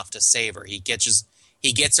quick enough to save her. He gets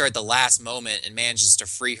her at the last moment and manages to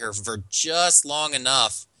free her for just long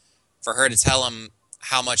enough for her to tell him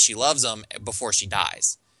how much she loves him before she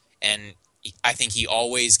dies. And I think he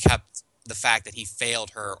always kept the fact that he failed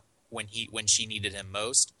her when she needed him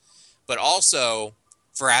most, but also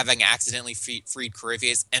for having accidentally freed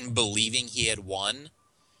Corypheus and believing he had won.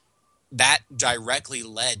 That directly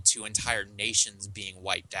led to entire nations being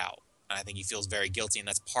wiped out. And I think he feels very guilty, and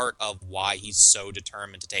that's part of why he's so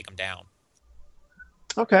determined to take him down.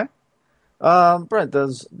 Okay. Brent,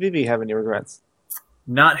 does Vivi have any regrets?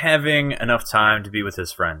 Not having enough time to be with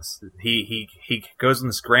his friends. He goes on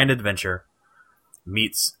this grand adventure,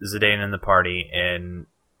 meets Zidane in the party, and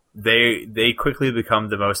they quickly become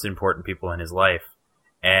the most important people in his life.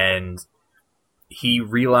 And he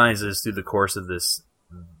realizes through the course of the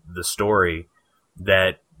story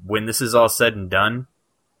that when this is all said and done,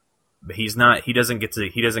 he doesn't get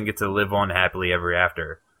to live on happily ever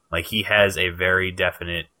after. Like, he has a very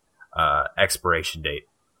definite expiration date,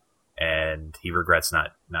 and he regrets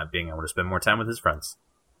not being able to spend more time with his friends.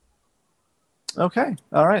 Okay,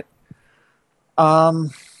 all right. I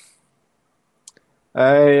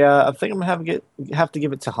think I'm gonna have to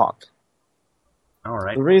give it to Hawk. All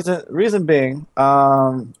right. The reason being,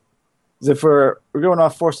 is if we're going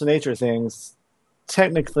off force of nature things,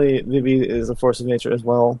 technically Vivi is a force of nature as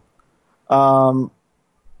well.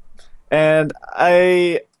 And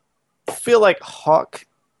I feel like Hawk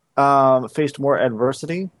faced more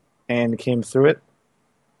adversity and came through it.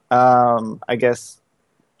 I guess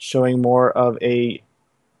showing more of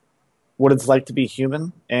what it's like to be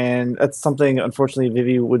human, and that's something unfortunately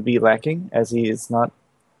Vivi would be lacking, as he is not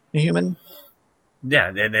a human.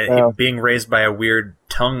 Yeah, and being raised by a weird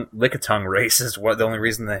lick-a-tongue race is the only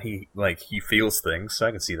reason that he feels things. So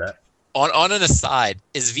I can see that. On an aside,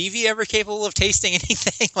 is Vivi ever capable of tasting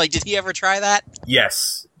anything? Like, did he ever try that?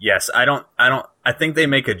 Yes. I think they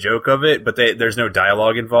make a joke of it, but there's no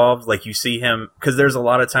dialogue involved. Like, you see him, because there's a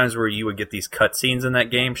lot of times where you would get these cutscenes in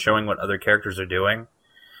that game showing what other characters are doing.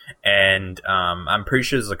 And I'm pretty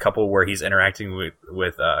sure there's a couple where he's interacting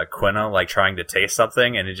with Quina, like trying to taste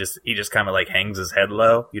something, and he just kind of like hangs his head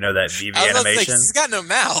low. You know, that Vivi animation. He's got no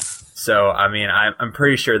mouth. So I mean, I'm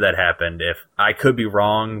pretty sure that happened. If I could be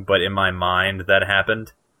wrong, but in my mind that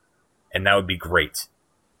happened, and that would be great.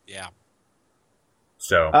 Yeah.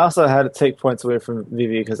 So I also had to take points away from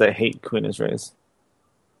Vivi because I hate Quina's race.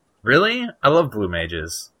 Really, I love blue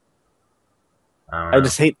mages. I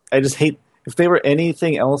just hate if they were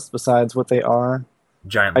anything else besides what they are.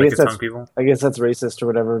 Giant lick-a-tongue people? I guess that's racist or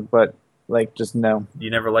whatever, but, like, just no. You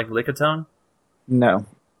never liked lick-a-tongue? No.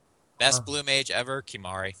 Best blue mage ever,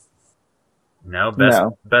 Kimari. No,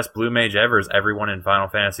 best blue mage ever is everyone in Final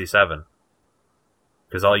Fantasy VII.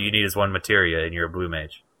 Because all you need is one materia and you're a blue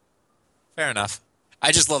mage. Fair enough.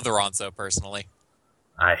 I just love the Ronso, personally.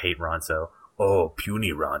 I hate Ronso. Oh,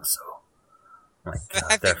 puny Ronso. My God,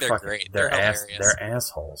 I think they're great. They're hilarious. They're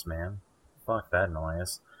assholes, man. Fuck that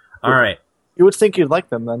noise. All right. You would think you'd like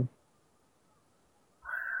them, then.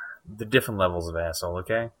 The different levels of asshole,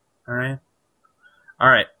 okay? All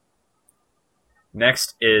right.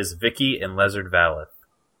 Next is Vicky and Lizard Valeth.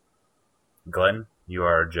 Glenn, you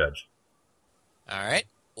are our judge. All right.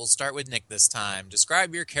 We'll start with Nick this time.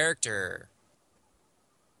 Describe your character.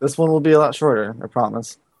 This one will be a lot shorter, I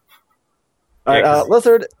promise. Yeah, All right,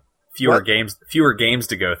 Lizard. Fewer games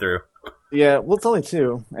to go through. Yeah, well, it's only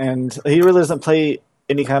two, and he really doesn't play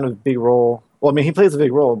any kind of big role. Well, I mean, he plays a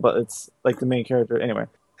big role, but it's like the main character anyway.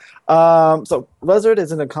 So Lizard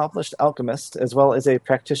is an accomplished alchemist as well as a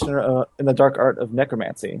practitioner in the dark art of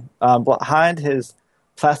necromancy. Behind his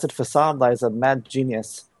placid facade lies a mad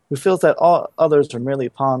genius who feels that all others are merely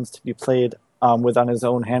pawns to be played with on his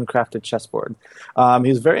own handcrafted chessboard.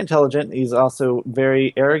 He's very intelligent. He's also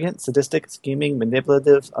very arrogant, sadistic, scheming,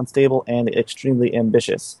 manipulative, unstable, and extremely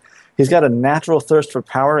ambitious. He's got a natural thirst for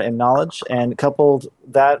power and knowledge, and coupled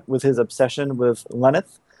that with his obsession with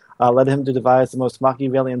Lenneth, led him to devise the most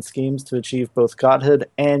Machiavellian schemes to achieve both godhood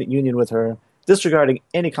and union with her, disregarding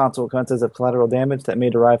any consequences of collateral damage that may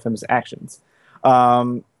derive from his actions.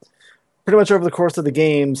 Um, Pretty much over the course of the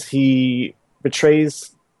games, he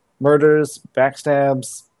betrays, murders,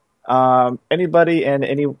 backstabs anybody and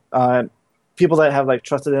any people that have like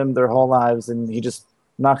trusted him their whole lives, and he just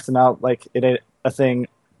knocks them out like it ain't a thing,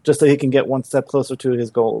 just so he can get one step closer to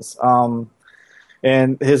his goals.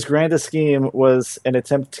 And his grandest scheme was an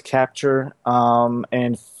attempt to capture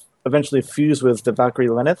and eventually fuse with the Valkyrie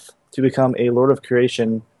Lenneth to become a Lord of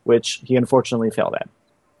Creation, which he unfortunately failed at.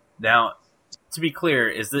 Now, to be clear,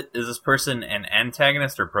 is this person an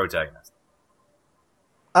antagonist or protagonist?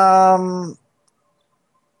 Um,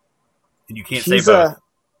 And you can't say both.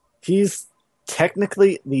 He's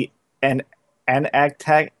technically an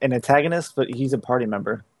antagonist, but he's a party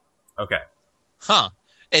member. Okay. Huh.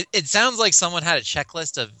 It sounds like someone had a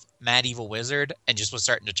checklist of Mad Evil Wizard and just was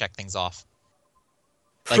starting to check things off.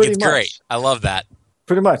 Like, Pretty it's much. great. I love that.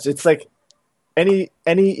 Pretty much. It's like any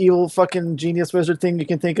evil fucking genius wizard thing you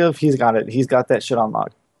can think of, he's got it. He's got that shit on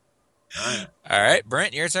lock. All right,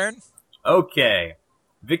 Brent, your turn. Okay.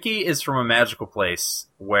 Vicky is from a magical place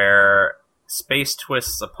where space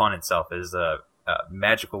twists upon itself. It is a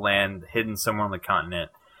magical land hidden somewhere on the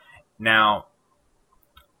continent. Now,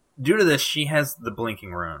 due to this, she has the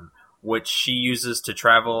Blinking Rune, which she uses to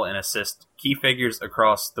travel and assist key figures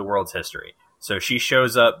across the world's history. So she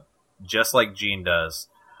shows up just like Jean does,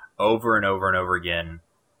 over and over and over again,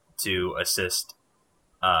 to assist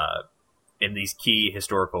in these key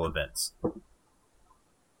historical events.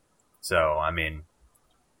 So, I mean,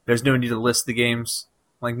 there's no need to list the games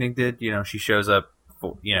like Nick did. You know, she shows up,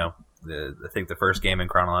 I think the first game in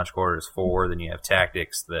chronological order is 4, then you have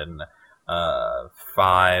Tactics, then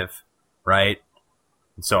 5, right?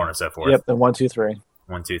 And so on and so forth. Yep, the 1, 2, 3.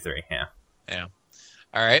 1, 2, 3, yeah. Yeah.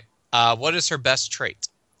 All right. What is her best trait?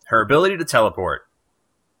 Her ability to teleport.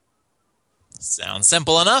 Sounds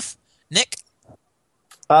simple enough. Nick?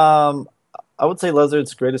 I would say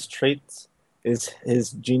Lizard's greatest trait is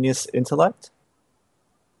his genius intellect.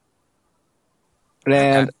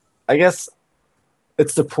 And Okay. I guess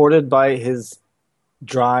it's supported by his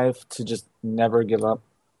drive to just never give up.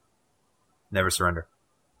 Never surrender.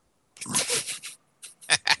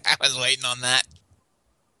 I was waiting on that.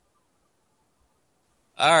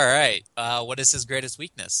 All right. What is his greatest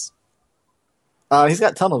weakness? He's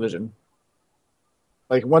got tunnel vision.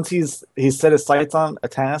 Like once he's set his sights on a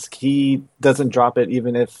task, he doesn't drop it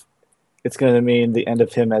even if it's going to mean the end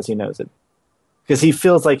of him as he knows it. Because he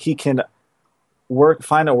feels like he can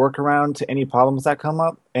find a workaround to any problems that come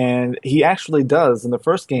up, and he actually does in the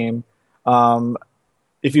first game.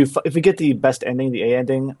 If you get the best ending, the A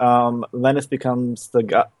ending, Lenneth becomes a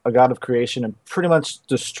god of creation and pretty much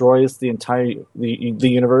destroys the entire the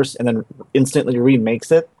universe, and then instantly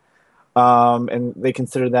remakes it. And they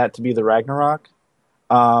consider that to be the Ragnarok.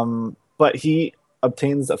 But he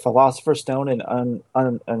obtains a Philosopher's Stone and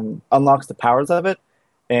unlocks the powers of it.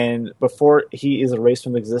 And before he is erased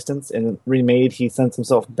from existence and remade, he sends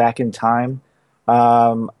himself back in time.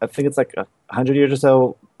 I think it's like 100 years or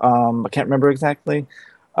so. I can't remember exactly.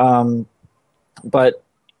 But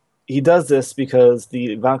he does this because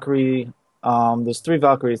the Valkyrie, there's 3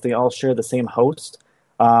 Valkyries, they all share the same host.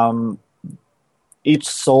 Each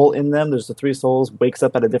soul in them, there's the 3 souls, wakes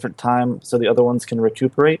up at a different time so the other ones can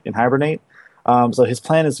recuperate and hibernate. So his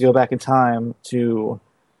plan is to go back in time to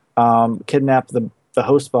kidnap the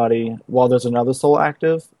host body while there's another soul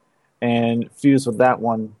active and fuse with that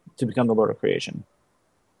one to become the Lord of Creation.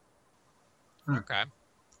 Okay.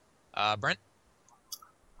 Brent?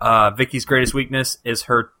 Vicky's greatest weakness is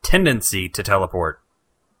her tendency to teleport.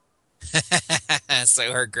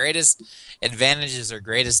 So her greatest advantage is her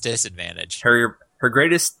greatest disadvantage. Her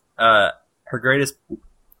greatest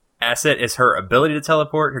asset is her ability to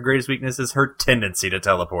teleport. Her greatest weakness is her tendency to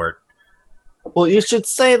teleport. Well, you should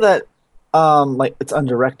say that like it's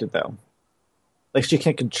undirected though. Like she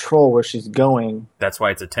can't control where she's going. That's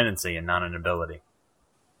why it's a tendency and not an ability.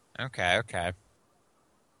 Okay.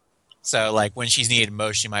 So, like, when she's needed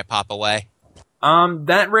most, she might pop away.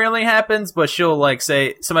 That rarely happens, but she'll like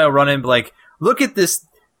say somebody will run in and be like, "Look at this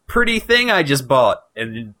pretty thing I just bought,"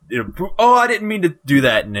 and oh, I didn't mean to do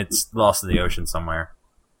that, and it's lost in the ocean somewhere.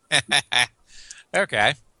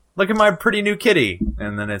 Okay. Look at my pretty new kitty,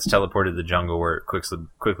 and then it's teleported to the jungle where it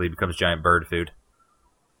quickly becomes giant bird food.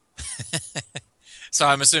 So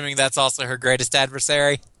I'm assuming that's also her greatest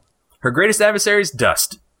adversary? Her greatest adversary is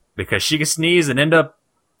Dust, because she can sneeze and end up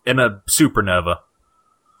in a supernova.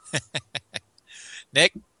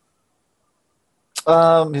 Nick?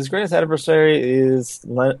 His greatest adversary is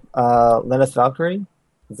Lenneth Valkyrie.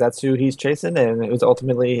 That's who he's chasing, and it was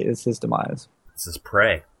ultimately is his demise. This is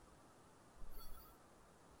prey.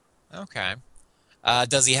 Okay.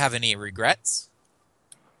 Does he have any regrets?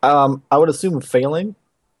 I would assume failing,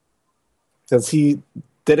 because he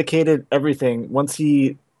dedicated everything. Once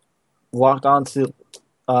he locked onto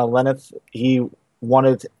Lenneth, he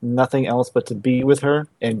wanted nothing else but to be with her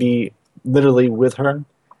and be literally with her.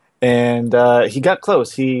 And he got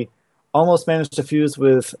close. He almost managed to fuse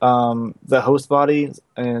with the host body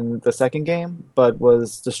in the second game, but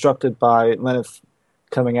was destructed by Lenneth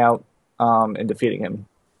coming out and defeating him.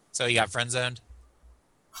 So he got friend-zoned?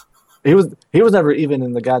 He was never even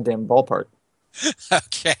in the goddamn ballpark.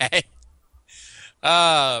 Okay.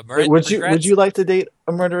 Would you like to date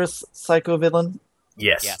a murderous psycho villain?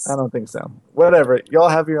 Yes. I don't think so. Whatever. Y'all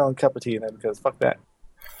have your own cup of tea then, because fuck that.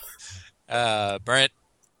 Brent?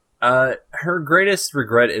 Her greatest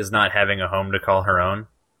regret is not having a home to call her own.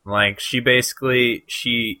 Like, she basically,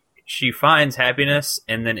 she finds happiness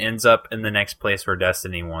and then ends up in the next place where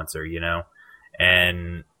destiny wants her, you know?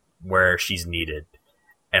 And where she's needed.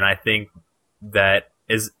 And I think that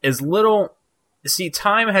is little... See,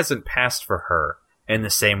 time hasn't passed for her in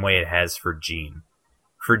the same way it has for Jean.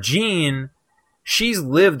 For Jean, she's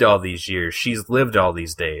lived all these years. She's lived all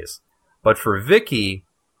these days. But for Vicky,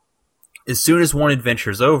 as soon as one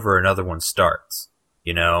adventure's over, another one starts.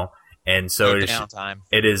 You know? And so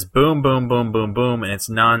it is boom, boom, boom, boom, boom, and it's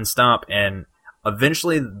nonstop. And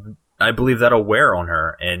eventually, I believe that'll wear on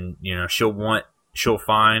her. And, you know, she'll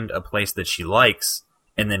find a place that she likes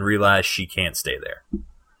and then realize she can't stay there.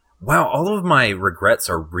 Wow, all of my regrets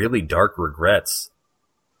are really dark regrets.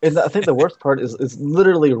 And I think the worst part is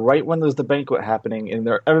literally right when there's the banquet happening and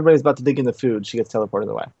everybody's about to dig in the food, she gets teleported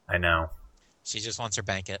away. I know. She just wants her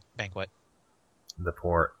banquet. The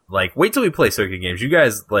poor... Like, wait till we play circuit games. You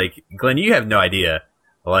guys, like... Glenn, you have no idea.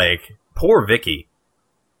 Like, poor Vicky.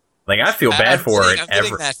 Like, I feel bad for her. I'm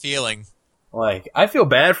getting that feeling. Like, I feel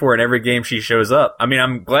bad for her in every game she shows up. I mean,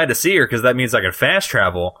 I'm glad to see her because that means I can fast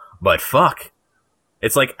travel, but fuck.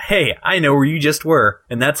 It's like, hey, I know where you just were,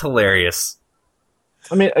 and that's hilarious.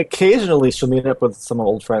 I mean, occasionally she'll meet up with some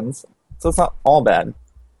old friends, so it's not all bad.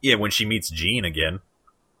 Yeah, when she meets Jean again.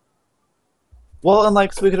 Well,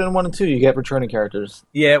 unlike Suikoden 1 and 2, you get returning characters.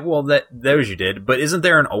 Yeah, well, those you did. But isn't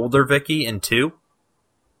there an older Vicky in 2?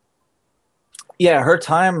 Yeah, her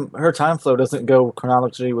time flow doesn't go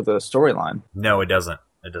chronologically with the storyline. No, it doesn't.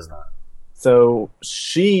 It does not. So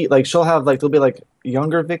she'll have there'll be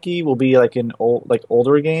younger Vicky will be in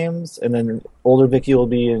older games, and then older Vicky will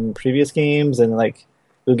be in previous games, and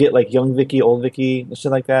you'll get young Vicky, old Vicky, and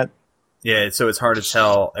shit like that. Yeah, so it's hard to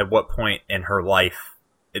tell at what point in her life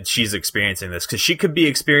she's experiencing this, because she could be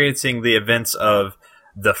experiencing the events of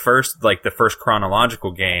the first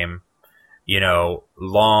chronological game, you know,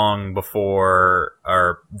 long before,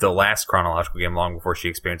 or the last chronological game, long before she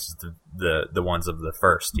experiences the ones of the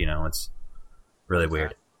first. You know, it's really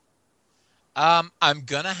weird. I'm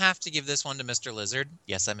gonna have to give this one to Mr. Lizard.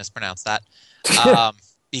 Yes, I mispronounced that.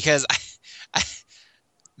 Because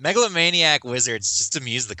Megalomaniac Wizards just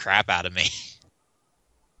amuse the crap out of me.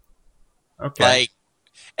 Okay.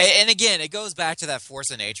 And again, it goes back to that force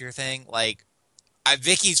of nature thing.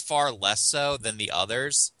 Vicky's far less so than the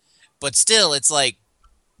others, but still, it's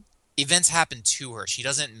events happen to her. She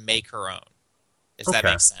doesn't make her own. If that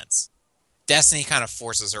makes sense. Destiny kind of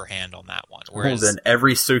forces her hand on that one. Whereas then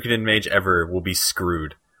every Suikoden mage ever will be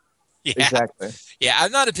screwed. Yeah, exactly. Yeah,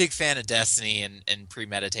 I'm not a big fan of Destiny and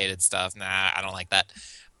premeditated stuff. Nah, I don't like that.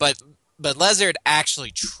 But Lizard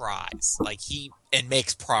actually tries, and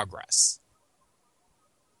makes progress.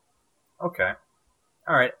 Okay.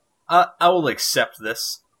 All right. I will accept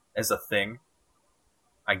this as a thing,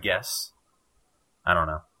 I guess. I don't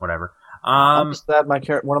know. Whatever. I'm just glad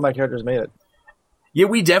one of my characters made it. Yeah,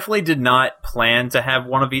 we definitely did not plan to have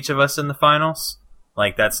one of each of us in the finals.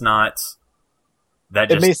 That's not...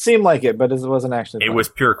 It may seem like it, but it wasn't actually. It was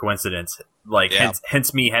pure coincidence.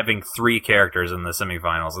 Hence me having 3 characters in the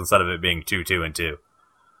semifinals instead of it being 2, 2, and 2.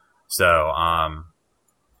 So,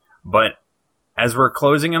 but as we're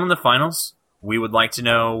closing in on the finals, we would like to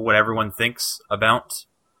know what everyone thinks about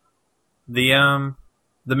the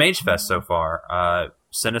Magefest so far.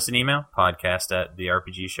 Send us an email,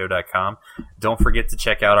 podcast@therpgshow.com. Don't forget to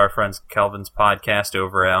check out our friends Kelvin's podcast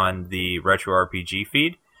over on the Retro RPG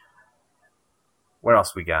feed. What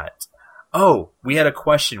else we got? Oh, we had a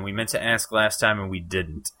question we meant to ask last time and we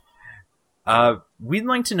didn't. We'd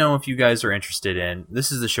like to know if you guys are interested in,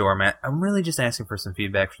 this is the show where I'm really just asking for some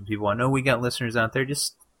feedback from people. I know we got listeners out there.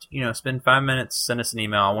 Just, spend 5 minutes, send us an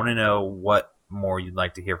email. I want to know what more you'd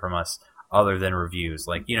like to hear from us other than reviews.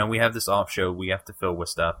 Like, we have this off show we have to fill with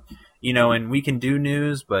stuff, and we can do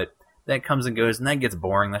news, but that comes and goes and that gets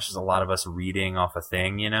boring. That's just a lot of us reading off a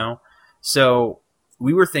thing, So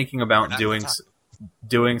we were thinking about doing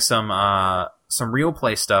some real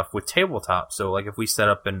play stuff with tabletop. So like if we set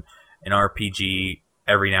up an RPG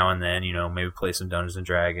every now and then, maybe play some Dungeons and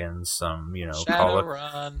Dragons, some,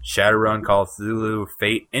 Shadowrun, Call of Cthulhu,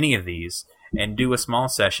 Fate, any of these, and do a small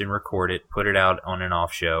session, record it, put it out on an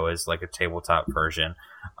off show as like a tabletop version.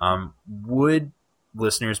 Would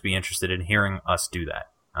listeners be interested in hearing us do that?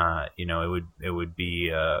 It would be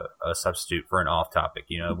a substitute for an off topic.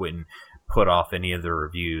 It wouldn't put off any of the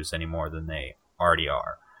reviews any more than they already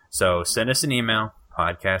are. So send us an email,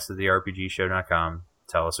 podcast@therpgshow.com.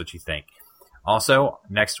 Tell us what you think. Also,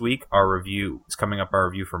 next week, our review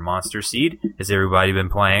for Monster Seed. Has everybody been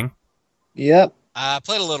playing? Yep. I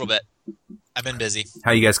played a little bit. I've been busy.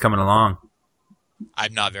 How you guys coming along?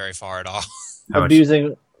 I'm not very far at all.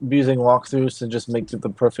 Abusing walkthroughs to just make the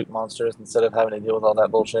perfect monsters instead of having to deal with all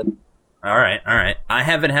that bullshit. All right. I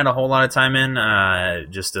haven't had a whole lot of time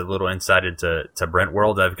in. Just a little insight into Brent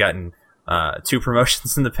World. I've gotten 2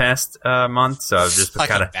 promotions in the past month, so I've just been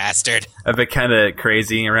kind of bastard. I've been kind of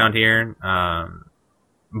crazy around here.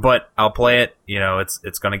 But I'll play it.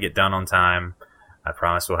 It's going to get done on time. I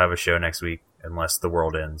promise we'll have a show next week, unless the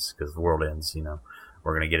world ends. Because if the world ends,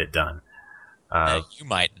 we're going to get it done. You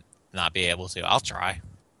might not be able to. I'll try.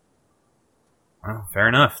 Well, fair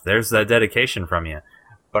enough. There's that dedication from you.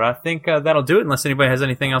 But I think that'll do it, unless anybody has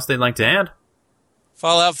anything else they'd like to add.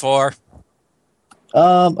 Fallout 4.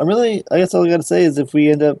 I guess all I got to say is if we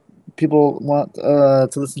end up, people want to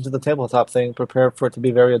listen to the tabletop thing, prepare for it to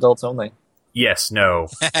be very adults only. Yes, no.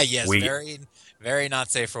 Yes, very, very not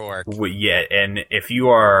safe for work. Yeah, and if you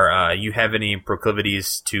are, you have any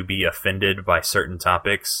proclivities to be offended by certain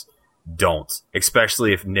topics, don't.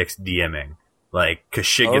 Especially if Nick's DMing. Because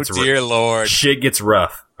shit gets dear Lord. Shit gets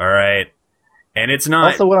rough, alright? And it's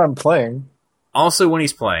not... Also when I'm playing. Also when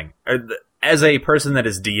he's playing. As a person that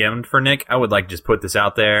is DM'd for Nick, I would like to just put this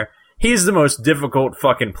out there. He's the most difficult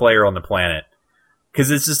fucking player on the planet. Because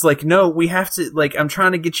it's just no, we have to, I'm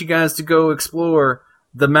trying to get you guys to go explore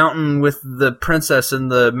the mountain with the princess and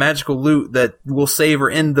the magical loot that will save or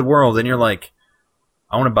end the world. And you're like,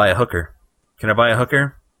 I want to buy a hooker. Can I buy a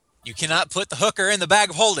hooker? You cannot put the hooker in the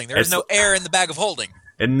bag of holding. There is no air in the bag of holding.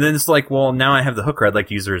 And then it's well, now I have the hooker. I'd like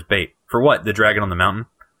to use her as bait. For what? The dragon on the mountain?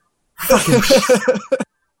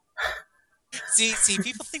 See,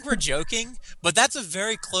 people think we're joking, but that's a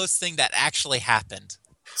very close thing that actually happened.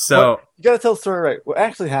 So you gotta tell the story right. What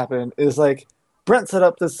actually happened is Brent set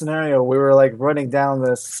up this scenario. We were running down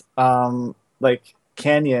this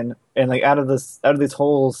canyon and out of these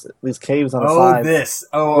holes, these caves on the sides.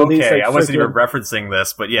 Okay. I wasn't even referencing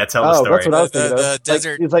this, but yeah, tell the story. That's what I was thinking the of.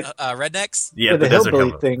 desert rednecks? Yeah, the hillbilly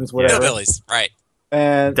desert things, whatever. Hillbillies, right.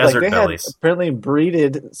 And desert they bellies. Had apparently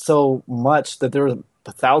breeded so much that there were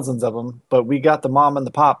thousands of them, but we got the mom and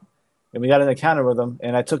the pop, and we got an encounter with them,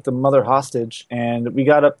 and I took the mother hostage, and we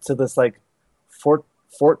got up to this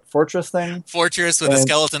fortress thing. Fortress with a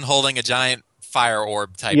skeleton holding a giant fire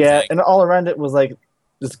orb type thing. Yeah, and all around it was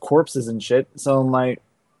just corpses and shit. So I'm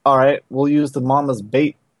all right, we'll use the mama's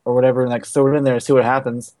bait or whatever, and throw it in there and see what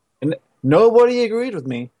happens. And nobody agreed with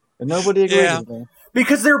me. With me.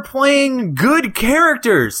 Because they're playing good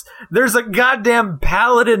characters. There's a goddamn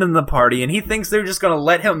paladin in the party, and he thinks they're just going to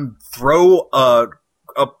let him throw a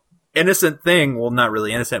innocent thing, well, not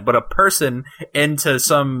really innocent, but a person into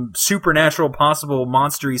some supernatural, possible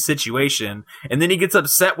monstery situation, and then he gets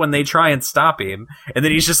upset when they try and stop him, and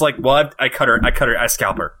then he's just well, I cut her, I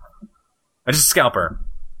scalp her. I just scalp her.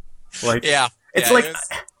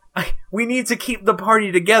 We need to keep the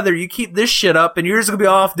party together. You keep this shit up, and you're just going to be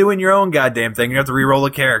off doing your own goddamn thing. You have to re-roll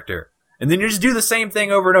a character. And then you just do the same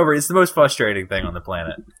thing over and over. It's the most frustrating thing on the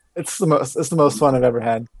planet. It's the most fun I've ever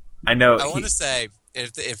had. I know. I want to say,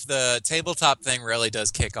 if the tabletop thing really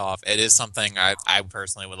does kick off, it is something I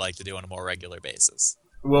personally would like to do on a more regular basis.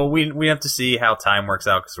 Well, we have to see how time works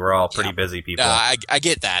out, because we're all pretty busy people. I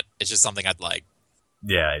get that. It's just something I'd like.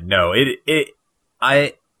 Yeah, no,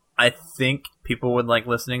 I think people would like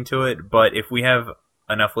listening to it. But if we have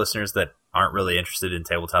enough listeners that aren't really interested in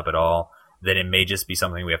tabletop at all, then it may just be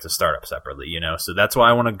something we have to start up separately, you know? So that's why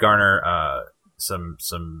I want to garner some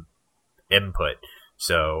input.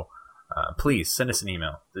 So please send us an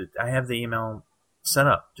email. I have the email set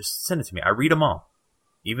up. Just send it to me. I read them all.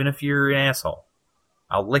 Even if you're an asshole,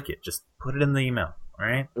 I'll lick it. Just put it in the email, all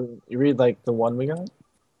right? You read, like, the one we got?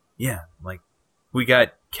 Yeah, like, we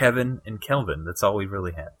got Kevin and Kelvin. That's all we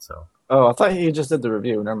really had, so. Oh, I thought you just did the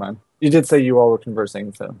review. Never mind. You did say you all were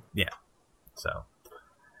conversing, so. Yeah. So,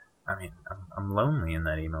 I mean, I'm lonely in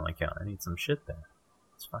that email account. I need some shit there.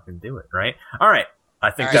 Let's fucking do it, right? All right.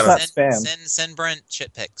 I think All right, that'll... send Brent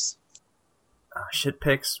shit pics. Shit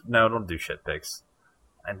pics? No, don't do shit pics.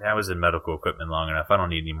 I was in medical equipment long enough. I don't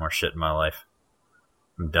need any more shit in my life.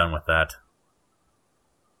 I'm done with that.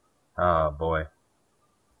 Oh, boy.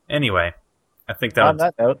 Anyway, I think On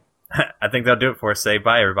that note. I think that'll do it for us. Say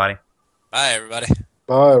bye, everybody. Bye, everybody.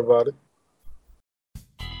 Bye, everybody.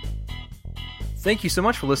 Thank you so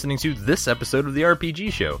much for listening to this episode of The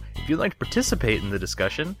RPG Show. If you'd like to participate in the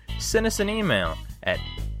discussion, send us an email at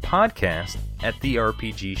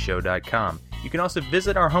podcast@therpgshow.com. You can also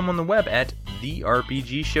visit our home on the web at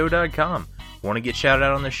therpgshow.com. Want to get shouted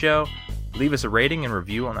out on the show? Leave us a rating and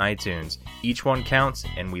review on iTunes. Each one counts,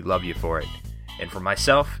 and we love you for it. And for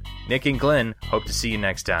myself, Nick and Glenn, hope to see you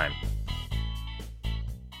next time.